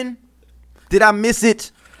happen? Did I miss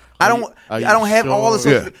it? I don't have all the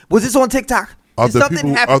social. Yeah. Was this on TikTok? Did something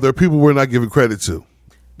happen? Are there people we're not giving credit to?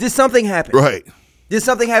 Did something happen? Right. Did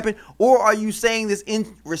something happen? Or are you saying this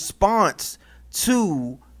in response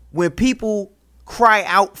to when people cry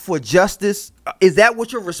out for justice? Is that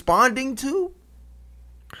what you're responding to?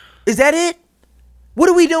 Is that it? What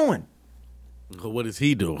are we doing? What is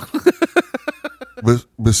he doing? But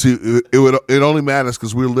see, it only matters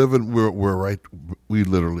because we're right. We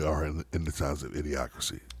literally are in the times of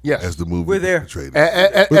idiocracy. Yes, as the movie we're there. portrayed.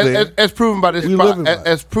 As proven by this.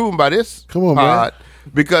 As proven by this. Come on, man.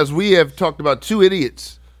 Because we have talked about two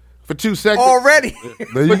idiots for 2 segments already.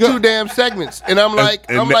 For 2 damn segments, and I'm like,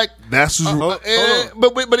 that's but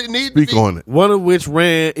it needs speak to be, on it. One of which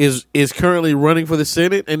is currently running for the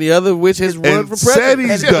Senate, and the other of which has run for said president.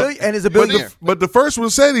 he's dumb. And is a billionaire. But the first one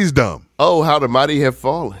said he's dumb. Oh, how the mighty have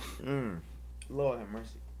fallen. Lord have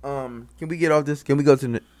mercy. Can we get off this? Can we go to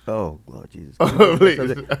the? Oh, Lord Jesus. Please.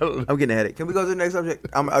 I'm getting a headache. Can we go to the next subject?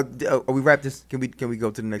 Are we wrap this? Can we go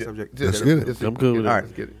to the next subject? Let's get it. I'm good with All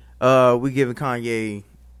it. right. We giving Kanye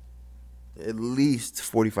at least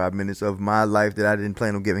 45 minutes of my life that I didn't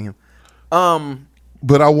plan on giving him.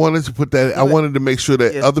 But I wanted to put that. I wanted to make sure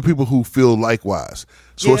that other people who feel likewise.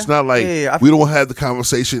 So it's not like we don't have the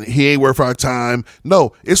conversation. He ain't worth our time.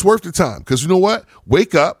 No, it's worth the time because you know what?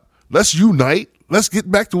 Wake up. Let's unite. Let's get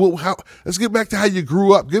back to let's get back to how you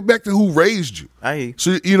grew up. Get back to who raised you. I hear you.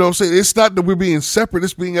 So you know what I'm saying? It's not that we're being separate.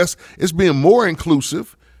 It's being more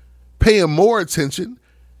inclusive, paying more attention.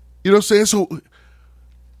 You know what I'm saying? So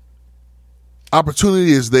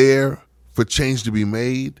opportunity is there for change to be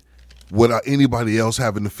made without anybody else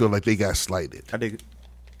having to feel like they got slighted. I dig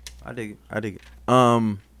it.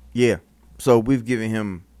 Yeah. So we've given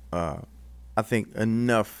him I think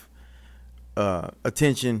enough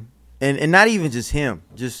attention. And not even just him,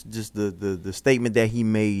 just the statement that he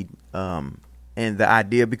made, and the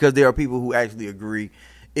idea, because there are people who actually agree.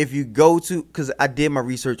 If you go to, because I did my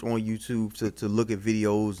research on YouTube to look at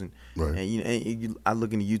videos and I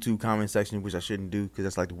look in the YouTube comment section, which I shouldn't do because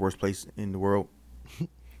that's like the worst place in the world.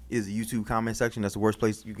 Is the YouTube comment section? That's the worst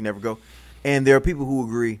place you can ever go. And there are people who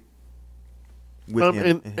agree with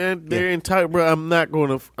him, and they're entitled. Bro, I'm not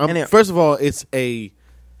going to. First of all, it's a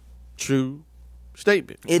true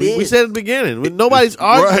statement. We said at the beginning. Nobody's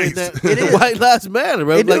arguing that white lives matter,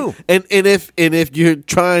 bro. And if you're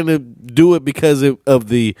trying to do it because of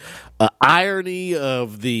the irony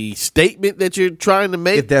of the statement that you're trying to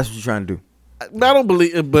make, if that's what you're trying to do, I don't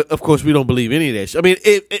believe. But of course, we don't believe any of that shit. I mean,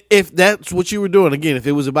 if that's what you were doing, again, if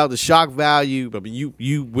it was about the shock value, I mean,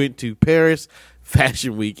 you went to Paris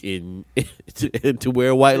Fashion Week to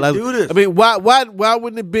wear white lives. Do this. I mean, why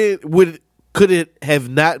wouldn't it been could it have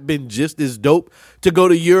not been just as dope to go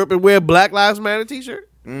to Europe and wear a Black Lives Matter t-shirt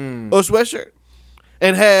or sweatshirt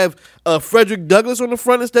and have Frederick Douglass on the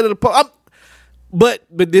front instead of the but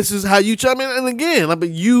this is how you chime in. And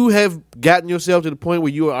again, you have gotten yourself to the point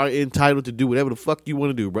where you are entitled to do whatever the fuck you want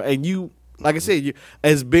to do, bro. And you, like I said,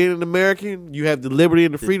 as being an American, you have the liberty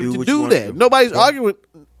and the freedom to do that. Nobody's arguing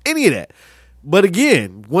any of that. But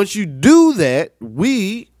again, once you do that,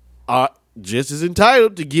 we are just as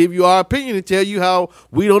entitled to give you our opinion and tell you how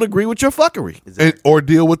we don't agree with your fuckery. Or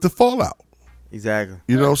deal with the fallout. Exactly.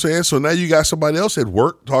 You know what I'm saying? So now you got somebody else at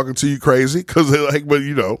work talking to you crazy because they're like, but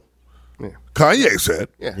you know, Kanye said.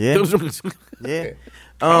 Yeah.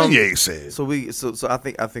 Kanye said. So I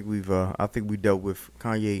think we dealt with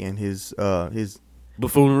Kanye and his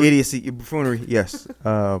buffoonery. Buffoonery, yes.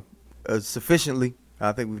 sufficiently.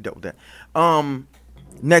 I think we've dealt with that.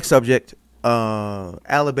 Next subject,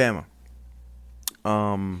 Alabama.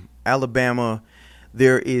 Alabama,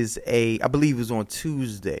 there is I believe it was on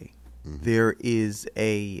Tuesday. There is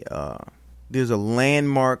there's a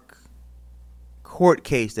landmark court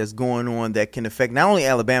case that's going on that can affect not only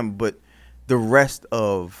Alabama but the rest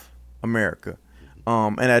of America.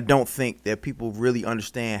 And I don't think that people really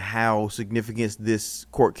understand how significant this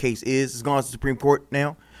court case is. It's gone to the Supreme Court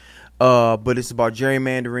now, but it's about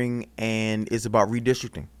gerrymandering and it's about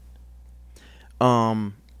redistricting.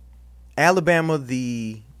 Alabama,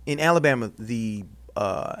 the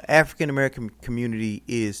African American community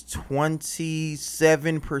is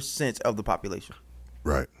 27% of the population.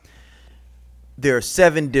 Right. There are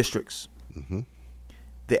 7 districts.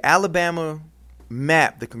 The Alabama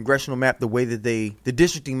map, the congressional map, the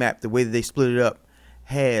districting map, the way that they split it up,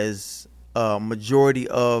 has a majority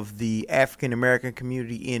of the African American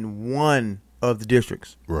community in one of the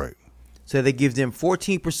districts. Right. So that gives them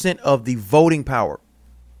 14% of the voting power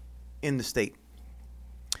in the state.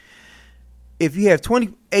 If you have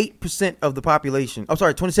 28% of the population,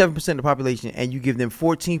 27% of the population, and you give them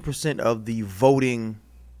 14% of the voting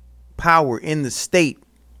power in the state,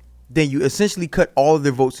 then you essentially cut all of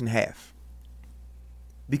their votes in half.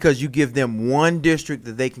 Because you give them one district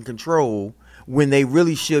that they can control when they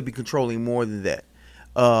really should be controlling more than that.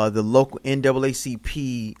 The local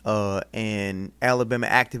NAACP and Alabama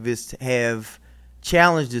activists have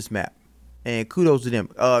challenged this map, and kudos to them.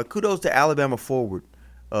 Kudos to Alabama Forward.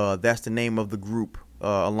 That's the name of the group,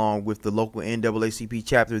 along with the local NAACP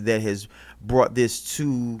chapter that has brought this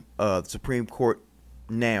to the Supreme Court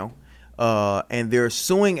now, and they're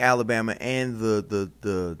suing Alabama and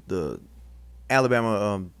the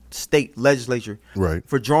Alabama state legislature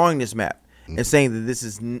for drawing this map and saying that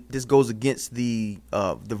this goes against the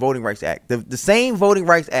Voting Rights Act, the same Voting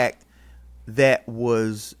Rights Act that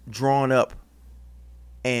was drawn up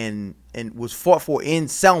and was fought for in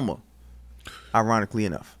Selma, ironically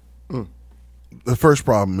enough. The first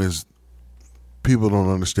problem is people don't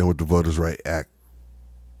understand what the Voters' Right Act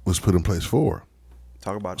was put in place for.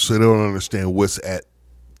 Talk about it. So they don't understand what's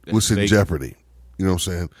in jeopardy. You know what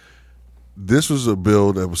I'm saying? This was a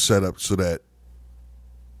bill that was set up so that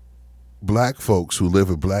black folks who live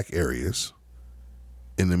in black areas,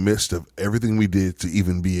 in the midst of everything we did to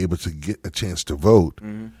even be able to get a chance to vote,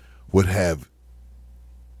 would have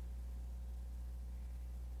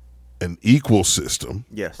an equal system.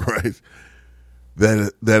 Yes. Right?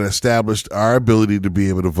 That established our ability to be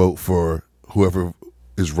able to vote for whoever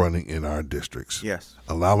is running in our districts. Yes.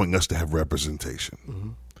 Allowing us to have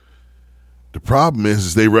representation. The problem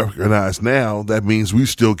is they recognize now that means we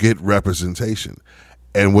still get representation.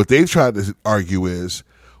 And what they've tried to argue is,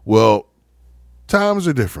 well, times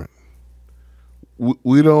are different.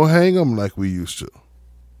 We don't hang them like we used to.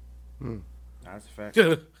 That's a fact.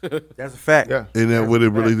 That's a fact. Yeah. And then what it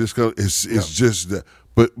really just goes, it's just that.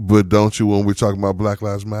 But don't you, when we're talking about Black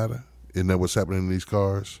Lives Matter, isn't that what's happening in these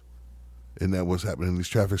cars? Isn't that what's happening in these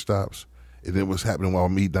traffic stops? And then what's happening while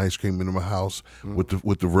I'm eating ice cream in my house with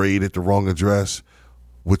the raid at the wrong address?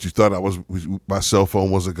 What you thought my cell phone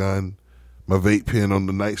was a gun, my vape pen on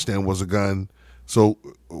the nightstand was a gun. So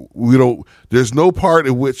there's no part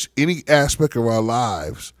in which any aspect of our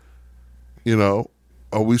lives, are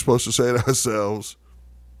we supposed to say to ourselves,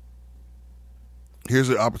 here's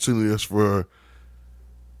an opportunity for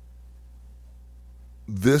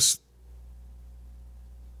this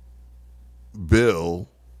bill.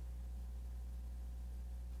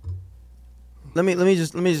 Let me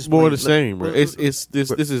just more of the same, bro.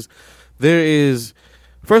 There is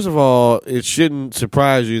first of all, it shouldn't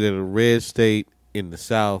surprise you that a red state in the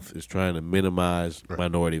South is trying to minimize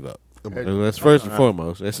minority vote. That's first and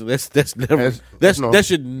foremost. That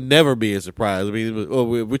should never be a surprise. I mean,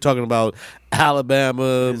 we're talking about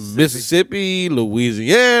Alabama, Mississippi,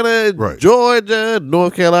 Louisiana, Georgia,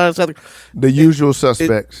 North Carolina, South Carolina. The usual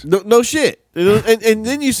suspects. No shit. And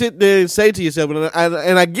then you sit there and say to yourself,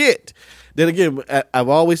 and I get that again. I've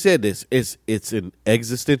always said this. It's an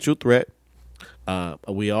existential threat.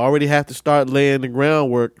 We already have to start laying the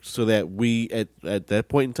groundwork so that we, at that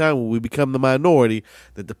point in time when we become the minority,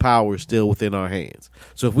 that the power is still within our hands.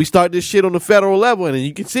 So if we start this shit on the federal level, and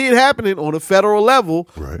you can see it happening on the federal level,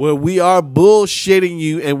 where we are bullshitting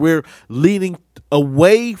you and we're leading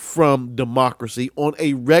away from democracy on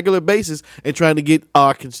a regular basis and trying to get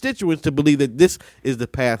our constituents to believe that this is the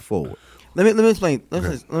path forward. Let me explain. Let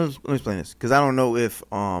me explain this, because I don't know if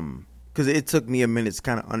because it took me a minute to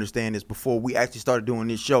kind of understand this before we actually started doing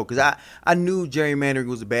this show. Because I knew gerrymandering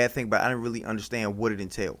was a bad thing, but I didn't really understand what it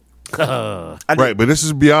entailed. Right, but this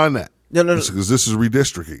is beyond that. No. Because this is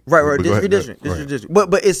redistricting. Right. But This go ahead. redistricting.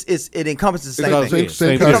 But it encompasses the same thing. Same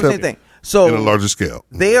It encompasses the concept same thing. So in a larger scale.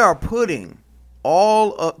 they are putting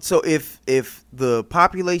all of. So if the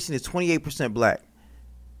population is 28% black,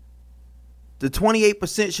 the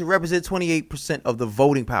 28% should represent 28% of the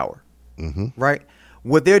voting power. Right.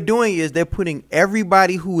 What they're doing is they're putting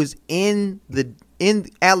everybody who is in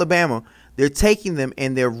Alabama. They're taking them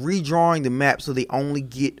and they're redrawing the map so they only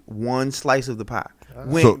get one slice of the pie.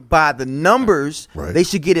 When by the numbers, they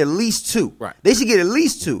should get at least two. Right. They should get at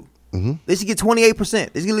least two. They should get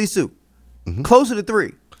 28%. They should get at least two. Closer to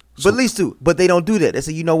three. But at least two. But they don't do that. They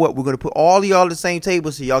say, you know what? We're going to put all of y'all at the same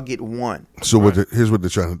table so y'all get one. So here's what they're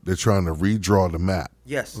trying to redraw the map.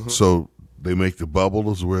 Yes. So they make the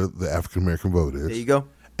bubbles where the African American vote is. There you go.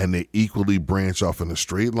 And they equally branch off in a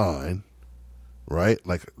straight line, right?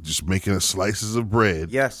 Like just making slices of bread.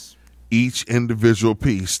 Yes. Each individual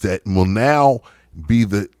piece that will now be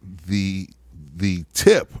the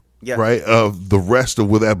tip, right, of the rest of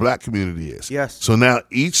where that black community is. Yes. So now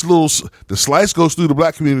the slice goes through the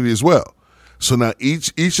black community as well. So now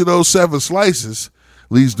each of those 7 slices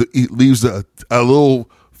leaves a little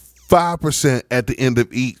 5% at the end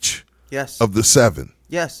of each. Yes. Of the 7.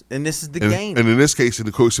 Yes, and this is the game. And in this case, in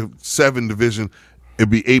the course of 7 division, it'd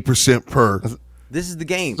be 8% per. This is the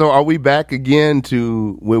game. So are we back again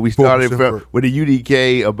to where we started from with the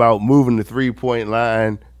UDK about moving the 3-point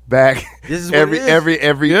line back? This is what every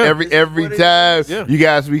time. Yeah. You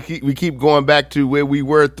guys, we keep going back to where we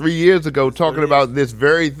were 3 years ago, talking about this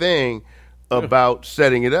very thing about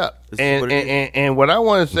setting it up. And what I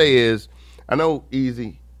want to say is, I know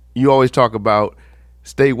Easy, you always talk about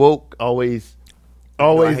stay woke, always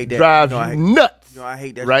drives you nuts. I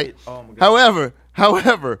hate that. Right? Shit. Oh my God.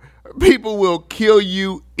 However, people will kill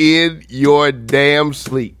you in your damn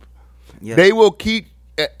sleep. Yes. They will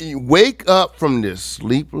wake up from this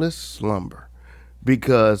sleepless slumber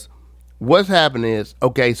because what's happened is,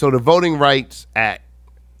 okay, so the Voting Rights Act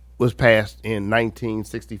was passed in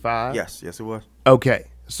 1965. Yes, it was. Okay,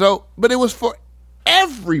 so, but it was for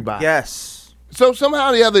everybody. Yes. So somehow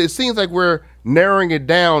or the other, it seems like we're narrowing it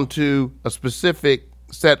down to a specific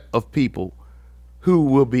set of people who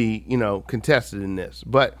will be, contested in this.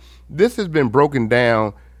 But this has been broken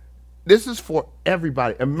down. This is for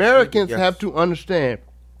everybody. Americans have to understand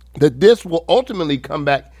that this will ultimately come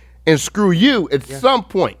back and screw you at some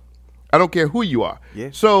point. I don't care who you are. Yeah.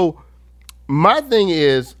 So my thing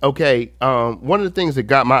is, okay, one of the things that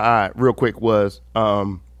got my eye real quick was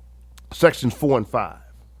Sections 4 and 5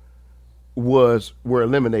 were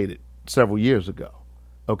eliminated several years ago,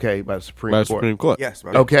 okay, by the Supreme Court. Yes.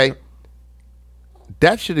 Right. Okay.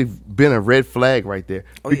 That should have been a red flag right there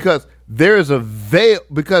because there is a veil,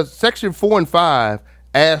 because Section 4 and 5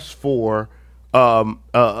 asks for kind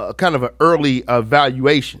of an early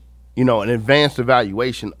evaluation, an advanced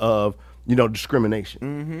evaluation of, discrimination.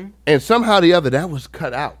 Mm-hmm. And somehow or the other, that was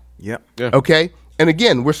cut out. Yep. Yeah. Okay. And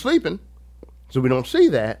again, we're sleeping, so we don't see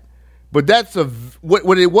that. But that's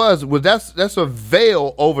what it was that's a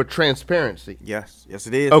veil over transparency. Yes,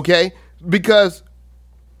 it is. Okay, because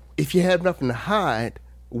if you have nothing to hide,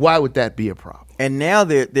 why would that be a problem? And now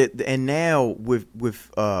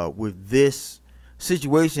with this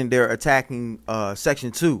situation, they're attacking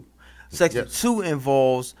Section 2. Section 2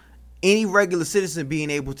 involves any regular citizen being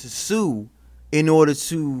able to sue in order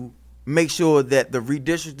to make sure that the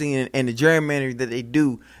redistricting and the gerrymandering that they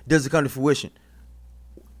do doesn't come to fruition.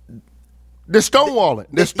 They're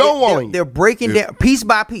stonewalling. They're breaking down piece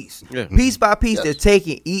by piece. Yeah. Piece by piece, they're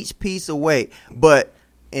taking each piece away. But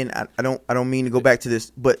I don't mean to go back to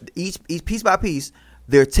this, but each piece by piece,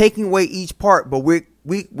 they're taking away each part. But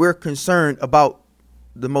we're concerned about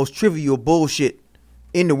the most trivial bullshit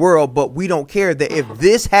in the world. But we don't care that if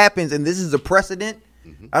this happens and this is a precedent.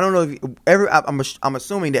 I don't know if I'm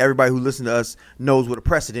assuming that everybody who listens to us knows what a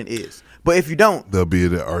precedent is. But if you don't, There'll be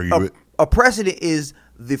an argument. A precedent is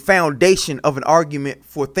the foundation of an argument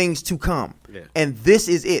for things to come. Yeah. And this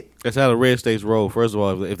is it. That's how the red states roll. First of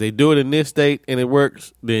all, if they do it in this state and it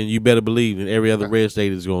works, then you better believe that every other red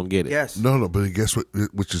state is going to get it. Yes. No, but guess what?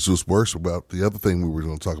 Which is what's worse about the other thing we were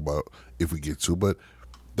going to talk about if we get to, but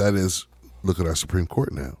that is, look at our Supreme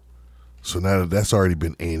Court now. So now that's already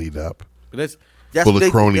been anteed up. That's full of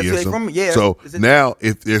cronyism. So now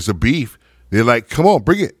if there's a beef, they're like, come on,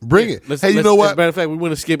 bring it. Hey, you know what? As a matter of fact, we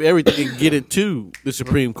want to skip everything and get it to the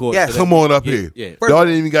Supreme Court. Yes. Come on up here. Yeah. Y'all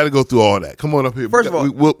didn't even got to go through all that. Come on up here. First of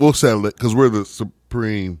all, we'll settle it because we're the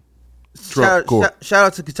Supreme Court. Shout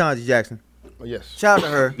out to Ketanji Jackson. Yes. Shout out to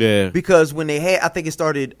her. Yeah. Because when they had, I think it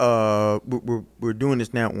started, we're doing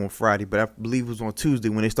this now on Friday, but I believe it was on Tuesday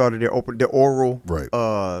when they started their oral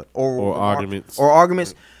arguments.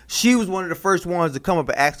 Arguments. she was one of the first ones to come up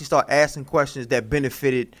and actually start asking questions that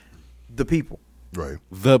benefited the people. Right.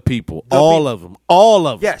 The people. All of them. All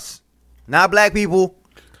of them. Yes. Not black people,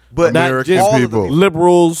 but Not American just all people. of them.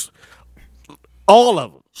 liberals. All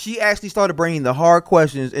of them. She actually started bringing the hard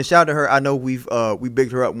questions, and shout out to her. I know we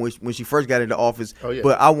bigged her up when she first got into office,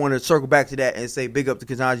 but I want to circle back to that and say big up to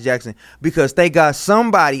Ketanji Jackson, because thank God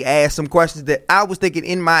somebody asked some questions that I was thinking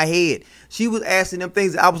in my head. She was asking them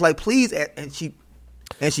things that I was like, please, and she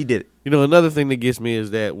did it. You know, another thing that gets me is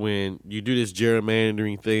that when you do this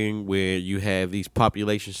gerrymandering thing where you have these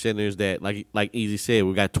population centers that, like Easy said,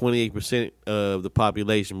 we got 28% of the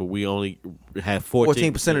population, but we only have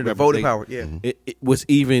 14% of the voting power. Yeah. What's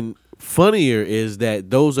even funnier is that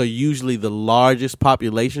those are usually the largest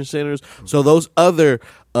population centers. So those other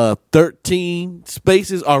 13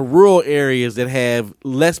 spaces are rural areas that have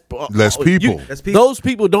less people. Those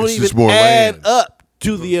people don't It's even add up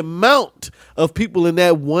to the amount of people in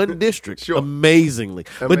that one district. Sure. Amazingly.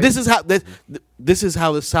 But this is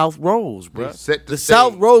how the South rolls, bro. The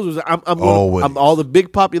South rolls. I'm all the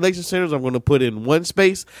big population centers I'm going to put in one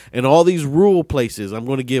space, and all these rural places I'm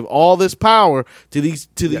going to give all this power to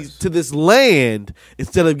this land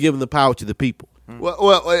instead of giving the power to the people.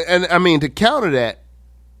 Well, and I mean, to counter that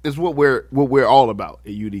is what we're all about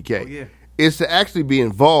at UDK. Oh, yeah. Is to actually be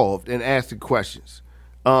involved and ask the questions.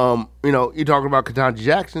 You're talking about Ketanji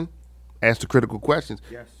Jackson, ask the critical questions.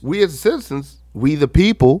 Yes. We as citizens, we the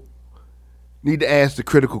people, need to ask the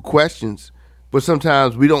critical questions, but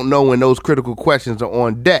sometimes we don't know when those critical questions are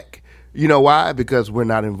on deck. You know why? Because we're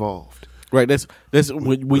not involved. Right. That's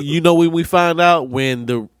when we find out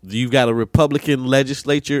when you've got a Republican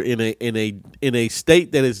legislature in a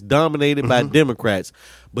state that is dominated by Democrats,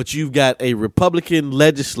 but you've got a Republican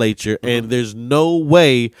legislature, and there's no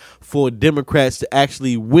way for Democrats to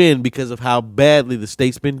actually win because of how badly the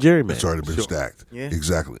state's been gerrymandered. It's already been stacked. Yeah.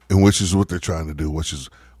 Exactly. And which is what they're trying to do, which is,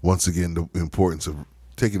 once again, the importance of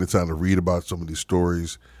taking the time to read about some of these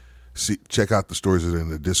stories, check out the stories that are in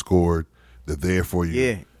the Discord. They're there for you.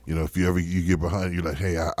 Yeah. You know, if you get behind, you're like,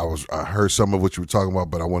 hey, I heard some of what you were talking about,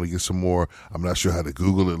 but I want to get some more. I'm not sure how to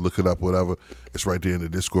Google it, look it up, whatever. It's right there in the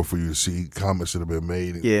Discord for you to see comments that have been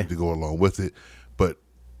made to go along with it. But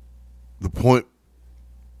the point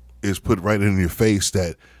is put right in your face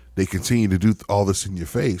that they continue to do all this in your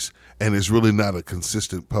face, and it's really not a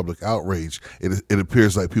consistent public outrage. It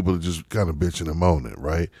appears like people are just kind of bitching and moaning,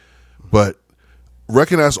 right? But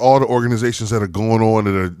recognize all the organizations that are going on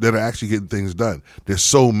that are actually getting things done. There's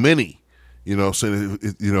so many, so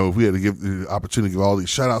if we had to give the opportunity to give all these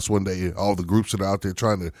shout outs one day, all the groups that are out there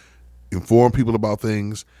trying to inform people about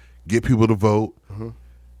things, get people to vote,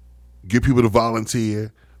 get people to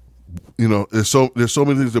volunteer. There's so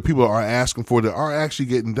many things that people are asking for that are actually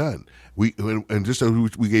getting done. And just as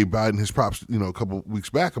we gave Biden his props, a couple of weeks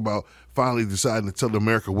back about finally deciding to tell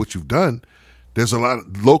America what you've done. There's a lot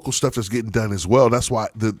of local stuff that's getting done as well. That's why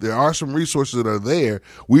there are some resources that are there.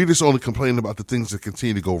 We're just only complaining about the things that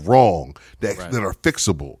continue to go wrong that are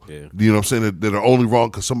fixable. Yeah. You know what I'm saying? That are only wrong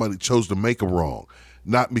because somebody chose to make them wrong,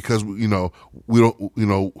 not because we don't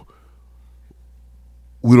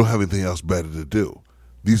have anything else better to do.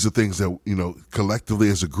 These are things that collectively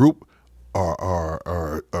as a group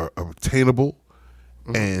are obtainable,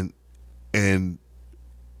 and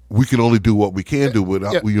we can only do what we can do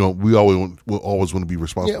without. We always want to be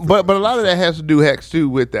responsible. Yeah, but a lot of that has to do, Hex, too,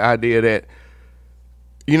 with the idea that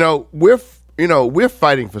we're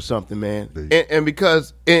fighting for something, man, and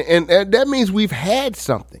because that means we've had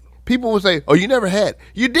something. People will say, "Oh, you never had."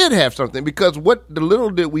 You did have something, because what the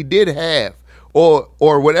little that we did have, or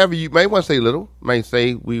whatever you may want to say, little, may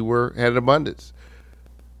say we had an abundance.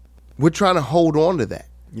 We're trying to hold on to that,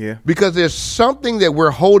 because there's something that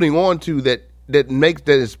we're holding on to that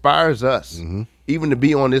inspires us even to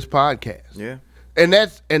be on this podcast. And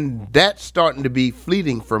that's starting to be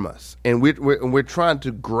fleeting from us, and we're trying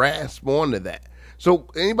to grasp onto that. So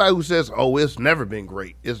anybody who says, "Oh, it's never been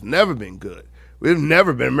great, it's never been good, we've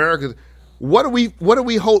never been America," what do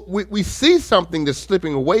we hold? We see something that's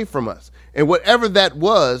slipping away from us, and whatever that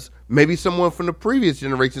was, maybe someone from the previous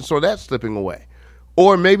generation saw that slipping away,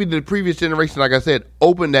 or maybe the previous generation, like I said,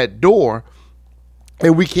 opened that door.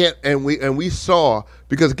 And we can't, and we saw,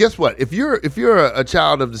 because guess what? If you're a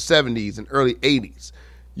child of the 70s and early 80s,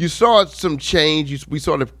 you saw some change. We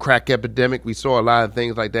saw the crack epidemic. We saw a lot of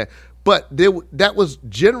things like that. But that was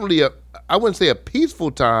generally I wouldn't say a peaceful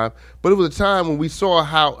time, but it was a time when we saw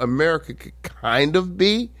how America could kind of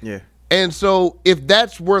be. Yeah. And so if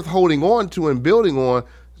that's worth holding on to and building on,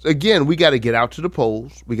 again, we got to get out to the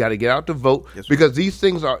polls. We got to get out to vote because these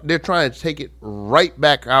things they're trying to take it right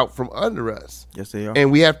back out from under us. Yes, they are.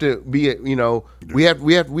 And we have to be, we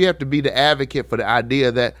have to be the advocate for the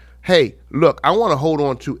idea that, hey, look, I want to hold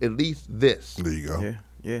on to at least this. There you go.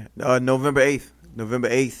 Yeah. November 8th. November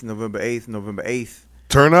 8th.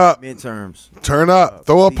 Turn up. Midterms. Turn up.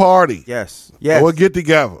 Throw a party. Yes. Throw a get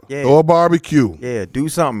together. Yeah. Throw a barbecue. Yeah. Do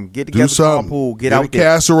something. Get Do together. something. Carpool. Get a out there.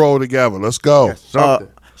 casserole together. Let's go. Yes.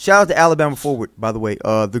 Shout out to Alabama Forward, by the way.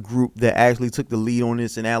 The group that actually took the lead on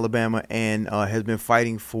this in Alabama and has been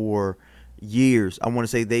fighting for years. I want to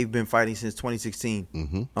say they've been fighting since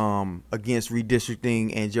 2016 against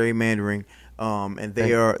redistricting and gerrymandering. And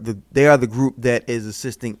they are the group that is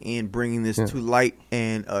assisting in bringing this to light.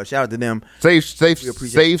 And shout out to them. Save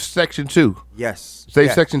Section 2. Yes.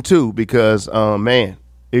 Save Section 2 because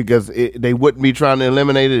they wouldn't be trying to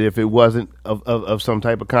eliminate it if it wasn't of some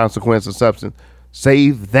type of consequence or substance.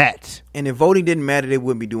 Save that. And if voting didn't matter, they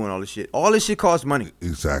wouldn't be doing all this shit. All this shit costs money.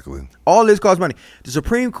 Exactly. All this costs money. The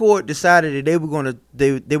Supreme Court decided that they were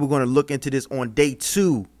going to look into this on day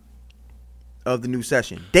 2 of the new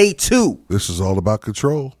session. Day 2. This is all about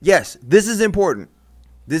control. Yes, this is important.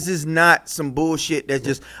 This is not some bullshit that's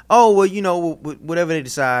just, whatever they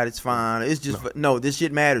decide, it's fine. It's just, no, this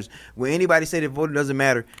shit matters. When anybody say that voting doesn't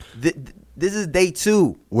matter, this is day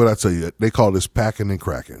 2. What I tell you, they call this packing and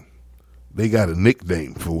cracking. They got a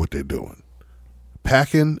nickname for what they're doing.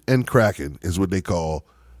 Packing and cracking is what they call.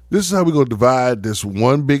 This is how we're going to divide this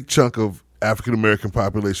one big chunk of African-American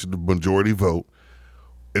population, the majority vote.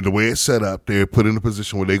 And the way it's set up, they're put in a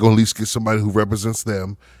position where they're going to at least get somebody who represents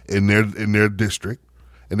them in their district.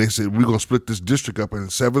 And they said, we're going to split this district up in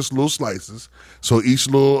 7 little slices. So each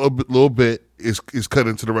little bit is cut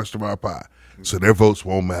into the rest of our pie. So their votes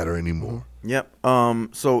won't matter anymore. Yep.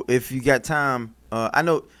 So if you got time, I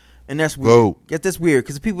know, and that's weird. Vote. That's weird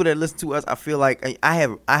because the people that listen to us, I feel like I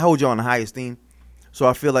hold y'all in the high esteem. So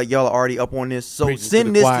I feel like y'all are already up on this. So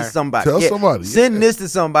send this to somebody. Tell somebody. Send this to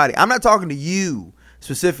somebody. I'm not talking to you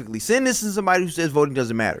specifically. Send this to somebody who says voting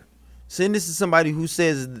doesn't matter. Send this to somebody who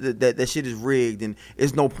says that shit is rigged and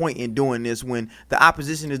there's no point in doing this when the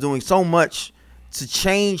opposition is doing so much to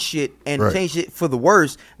change shit and change it for the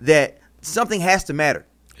worse that something has to matter.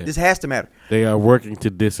 Yeah. This has to matter. They are working to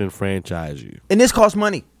disenfranchise you. And this costs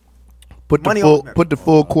money. Put the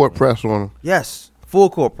full court press on them. Yes, full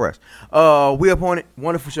court press. We up on it.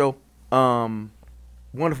 Wonderful show.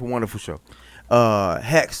 Wonderful show.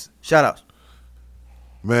 Hex, shout outs.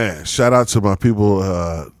 Man, shout out to my people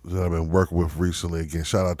that I've been working with recently. Again,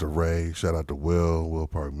 shout out to Ray, shout out to Will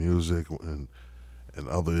Park Music, and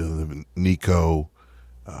other Nico.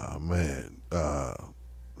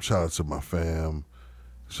 Shout out to my fam.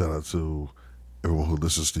 Shout out to everyone who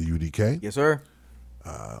listens to UDK. Yes, sir.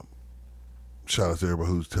 Shout out to everybody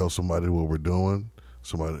who tells somebody what we're doing.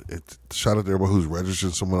 Shout out to everybody who's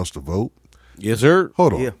registering someone else to vote. Yes, sir.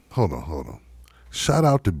 Hold on. Shout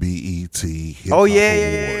out to BET Hip Hop Awards.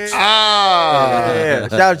 Yeah.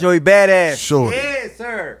 Shout out to Joey Badass. Sure. Yes,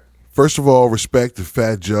 sir. First of all, respect to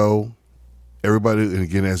Fat Joe. Everybody, and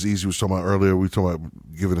again, as Easy was talking about earlier, we talking about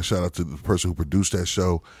giving a shout out to the person who produced that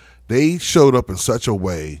show. They showed up in such a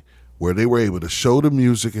way where they were able to show the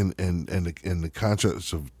music and the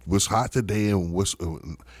contrast of what's hot today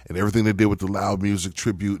and everything they did with the loud music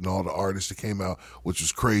tribute and all the artists that came out, which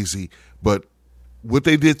was crazy. But what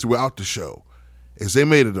they did throughout the show is they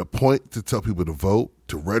made it a point to tell people to vote,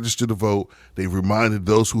 to register to vote. They reminded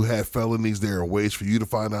those who had felonies there are ways for you to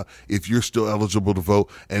find out if you're still eligible to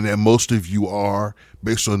vote, and that most of you are,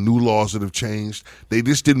 based on new laws that have changed. They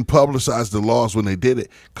just didn't publicize the laws when they did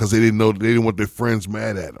it because they didn't want their friends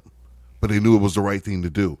mad at them. But they knew it was the right thing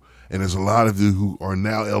to do. And there's a lot of you who are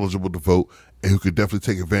now eligible to vote and who could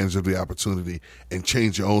definitely take advantage of the opportunity and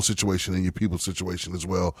change your own situation and your people's situation as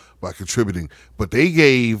well by contributing. But they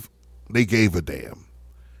gave a damn.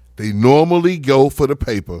 They normally go for the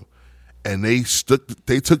paper, and they took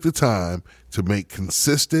the time to make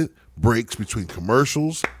consistent breaks between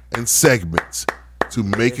commercials and segments to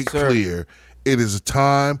make it clear it is a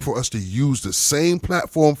time for us to use the same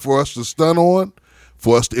platform for us to stun on,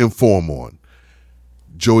 for us to inform on.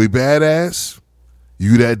 Joey Badass,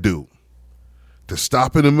 you that dude. To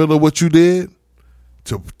stop in the middle of what you did,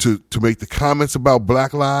 to make the comments about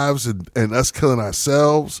Black lives and us killing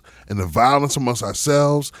ourselves and the violence amongst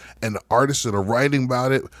ourselves and the artists that are writing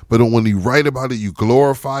about it, but when you write about it, you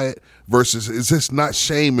glorify it versus it's just not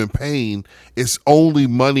shame and pain. It's only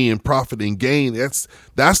money and profit and gain. That's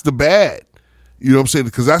the bad. You know what I'm saying?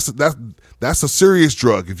 Because that's a serious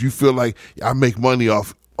drug. If you feel like I make money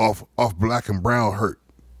off Black and brown hurt.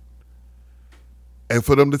 and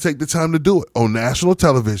for them to take the time to do it on national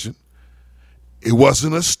television. It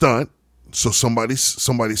wasn't a stunt, so somebody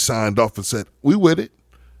signed off and said, "We with it.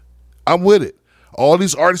 I'm with it." All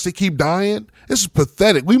these artists that keep dying, this is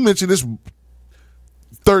pathetic. We mentioned this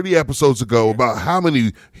 30 episodes ago about how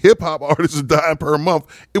many hip-hop artists are dying per month.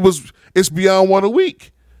 It's beyond one a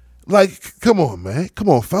week. Like, come on, man. Come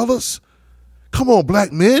on, fellas. Come on,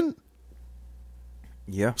 black men.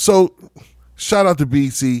 Yeah. So, shout out to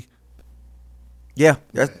BC. Yeah,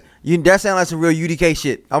 that sounds like some real UDK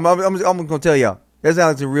shit. I'm gonna tell y'all. That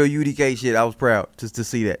sounds like some real UDK shit. I was proud just to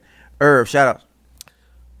see that. Irv, shout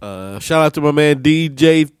out. Shout out to my man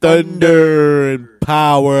DJ Thunder and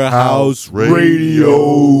Powerhouse Radio.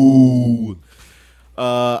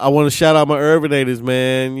 I want to shout out my Urbanators,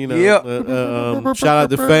 man. You know, shout out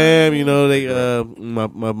to fam. You know, they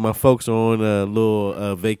my folks are on a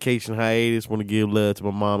little vacation hiatus. Want to give love to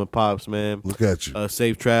my mom and pops, man. Look at you.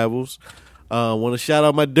 Safe travels. Want to shout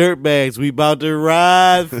out my dirt bags. We about to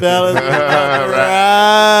ride, fellas. We about to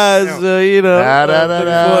ride. So, you know. I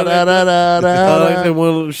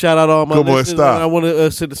want to shout out all my listeners. I want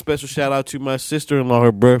to send a special shout out to my sister-in-law.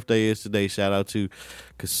 Her birthday is today. Shout out to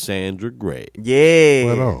Cassandra Gray. Yeah.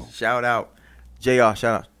 Right on. Shout out. JR, shout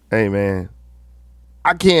out. Hey, man.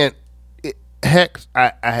 I can't. Hex,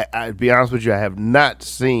 I be honest with you, I have not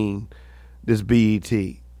seen this BET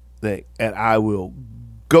thing. And I will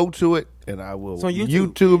go to it. And I will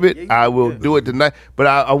YouTube it. I will do it tonight. But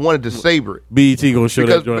I wanted to savor it. BET gonna show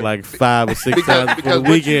that joint like 5 or 6 times for the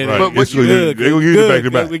weekend. Right. But what you they're gonna give you back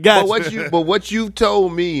to back. We got but what you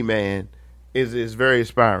told me, man, is very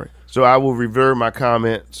inspiring. So I will revert my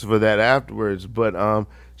comments for that afterwards. But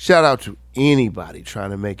shout out to anybody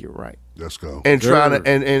trying to make it right. Let's go. And trying to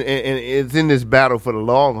and it's in this battle for the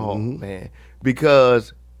long haul, man.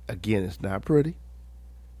 Because again, it's not pretty.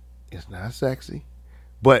 It's not sexy.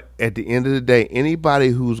 But at the end of the day, anybody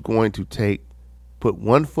who's going to put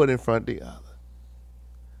one foot in front of the other.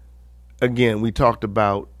 Again, we talked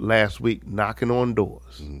about last week knocking on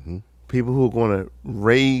doors. Mm-hmm. People who are going to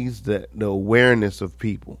raise the awareness of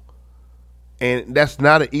people. And that's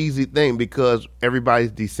not an easy thing because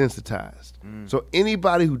everybody's desensitized. So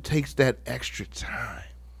anybody who takes that extra time,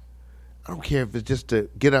 I don't care if it's just to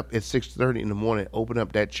get up at 6:30 in the morning and open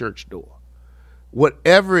up that church door.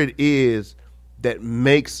 Whatever it is that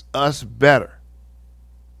makes us better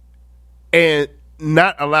and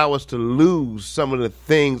not allow us to lose some of the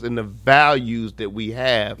things and the values that we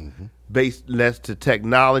have based less to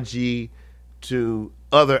technology, to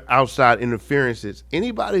other outside interferences.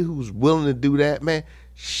 Anybody who's willing to do that, man,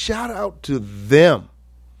 shout out to them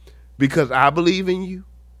because I believe in you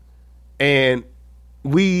and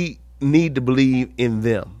we need to believe in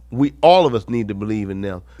them. All of us need to believe in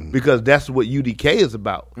them because that's what UDK is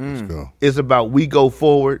about. Let's go. It's about we go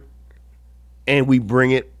forward and we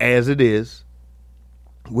bring it as it is.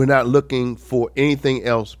 We're not looking for anything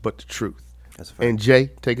else but the truth. That's a fact. And Jay,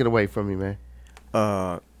 take it away from me, man.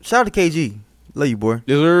 Shout out to KG. Love you, boy.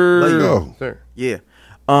 Yes, sir. Love you, Go. Sir. Yeah.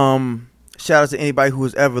 Shout out to anybody who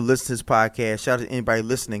has ever listened to this podcast. Shout out to anybody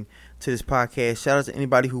listening to this podcast. Shout out to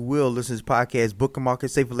anybody who will listen to this podcast. Book and market,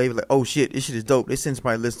 save for label. Like, oh shit, this shit is dope. They send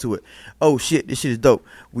somebody to listen to it. Oh shit, this shit is dope.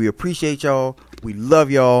 We appreciate y'all. We love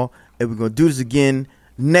y'all, and we're gonna do this again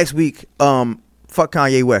next week. Fuck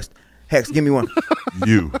Kanye West. Hex, give me one.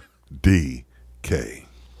 UDK.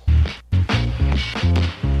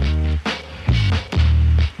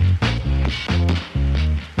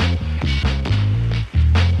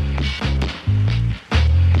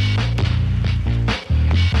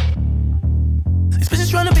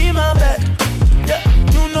 Trying to be my back, yeah,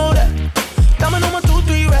 you know that. Diamond on my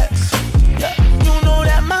 2-3 racks, yeah, you know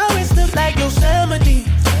that. My wrist looks like Yosemite,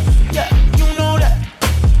 yeah, you know that.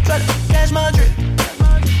 Try to catch my drip,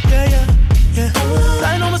 yeah.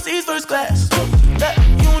 Flying overseas first class, yeah,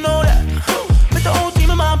 you know that. With the whole team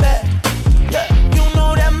in my back, yeah, you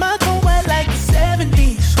know that. My coat wet like the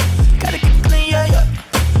 70s, gotta keep it clean, yeah.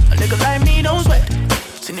 A nigga like me don't sweat,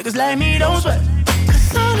 see niggas like me don't sweat.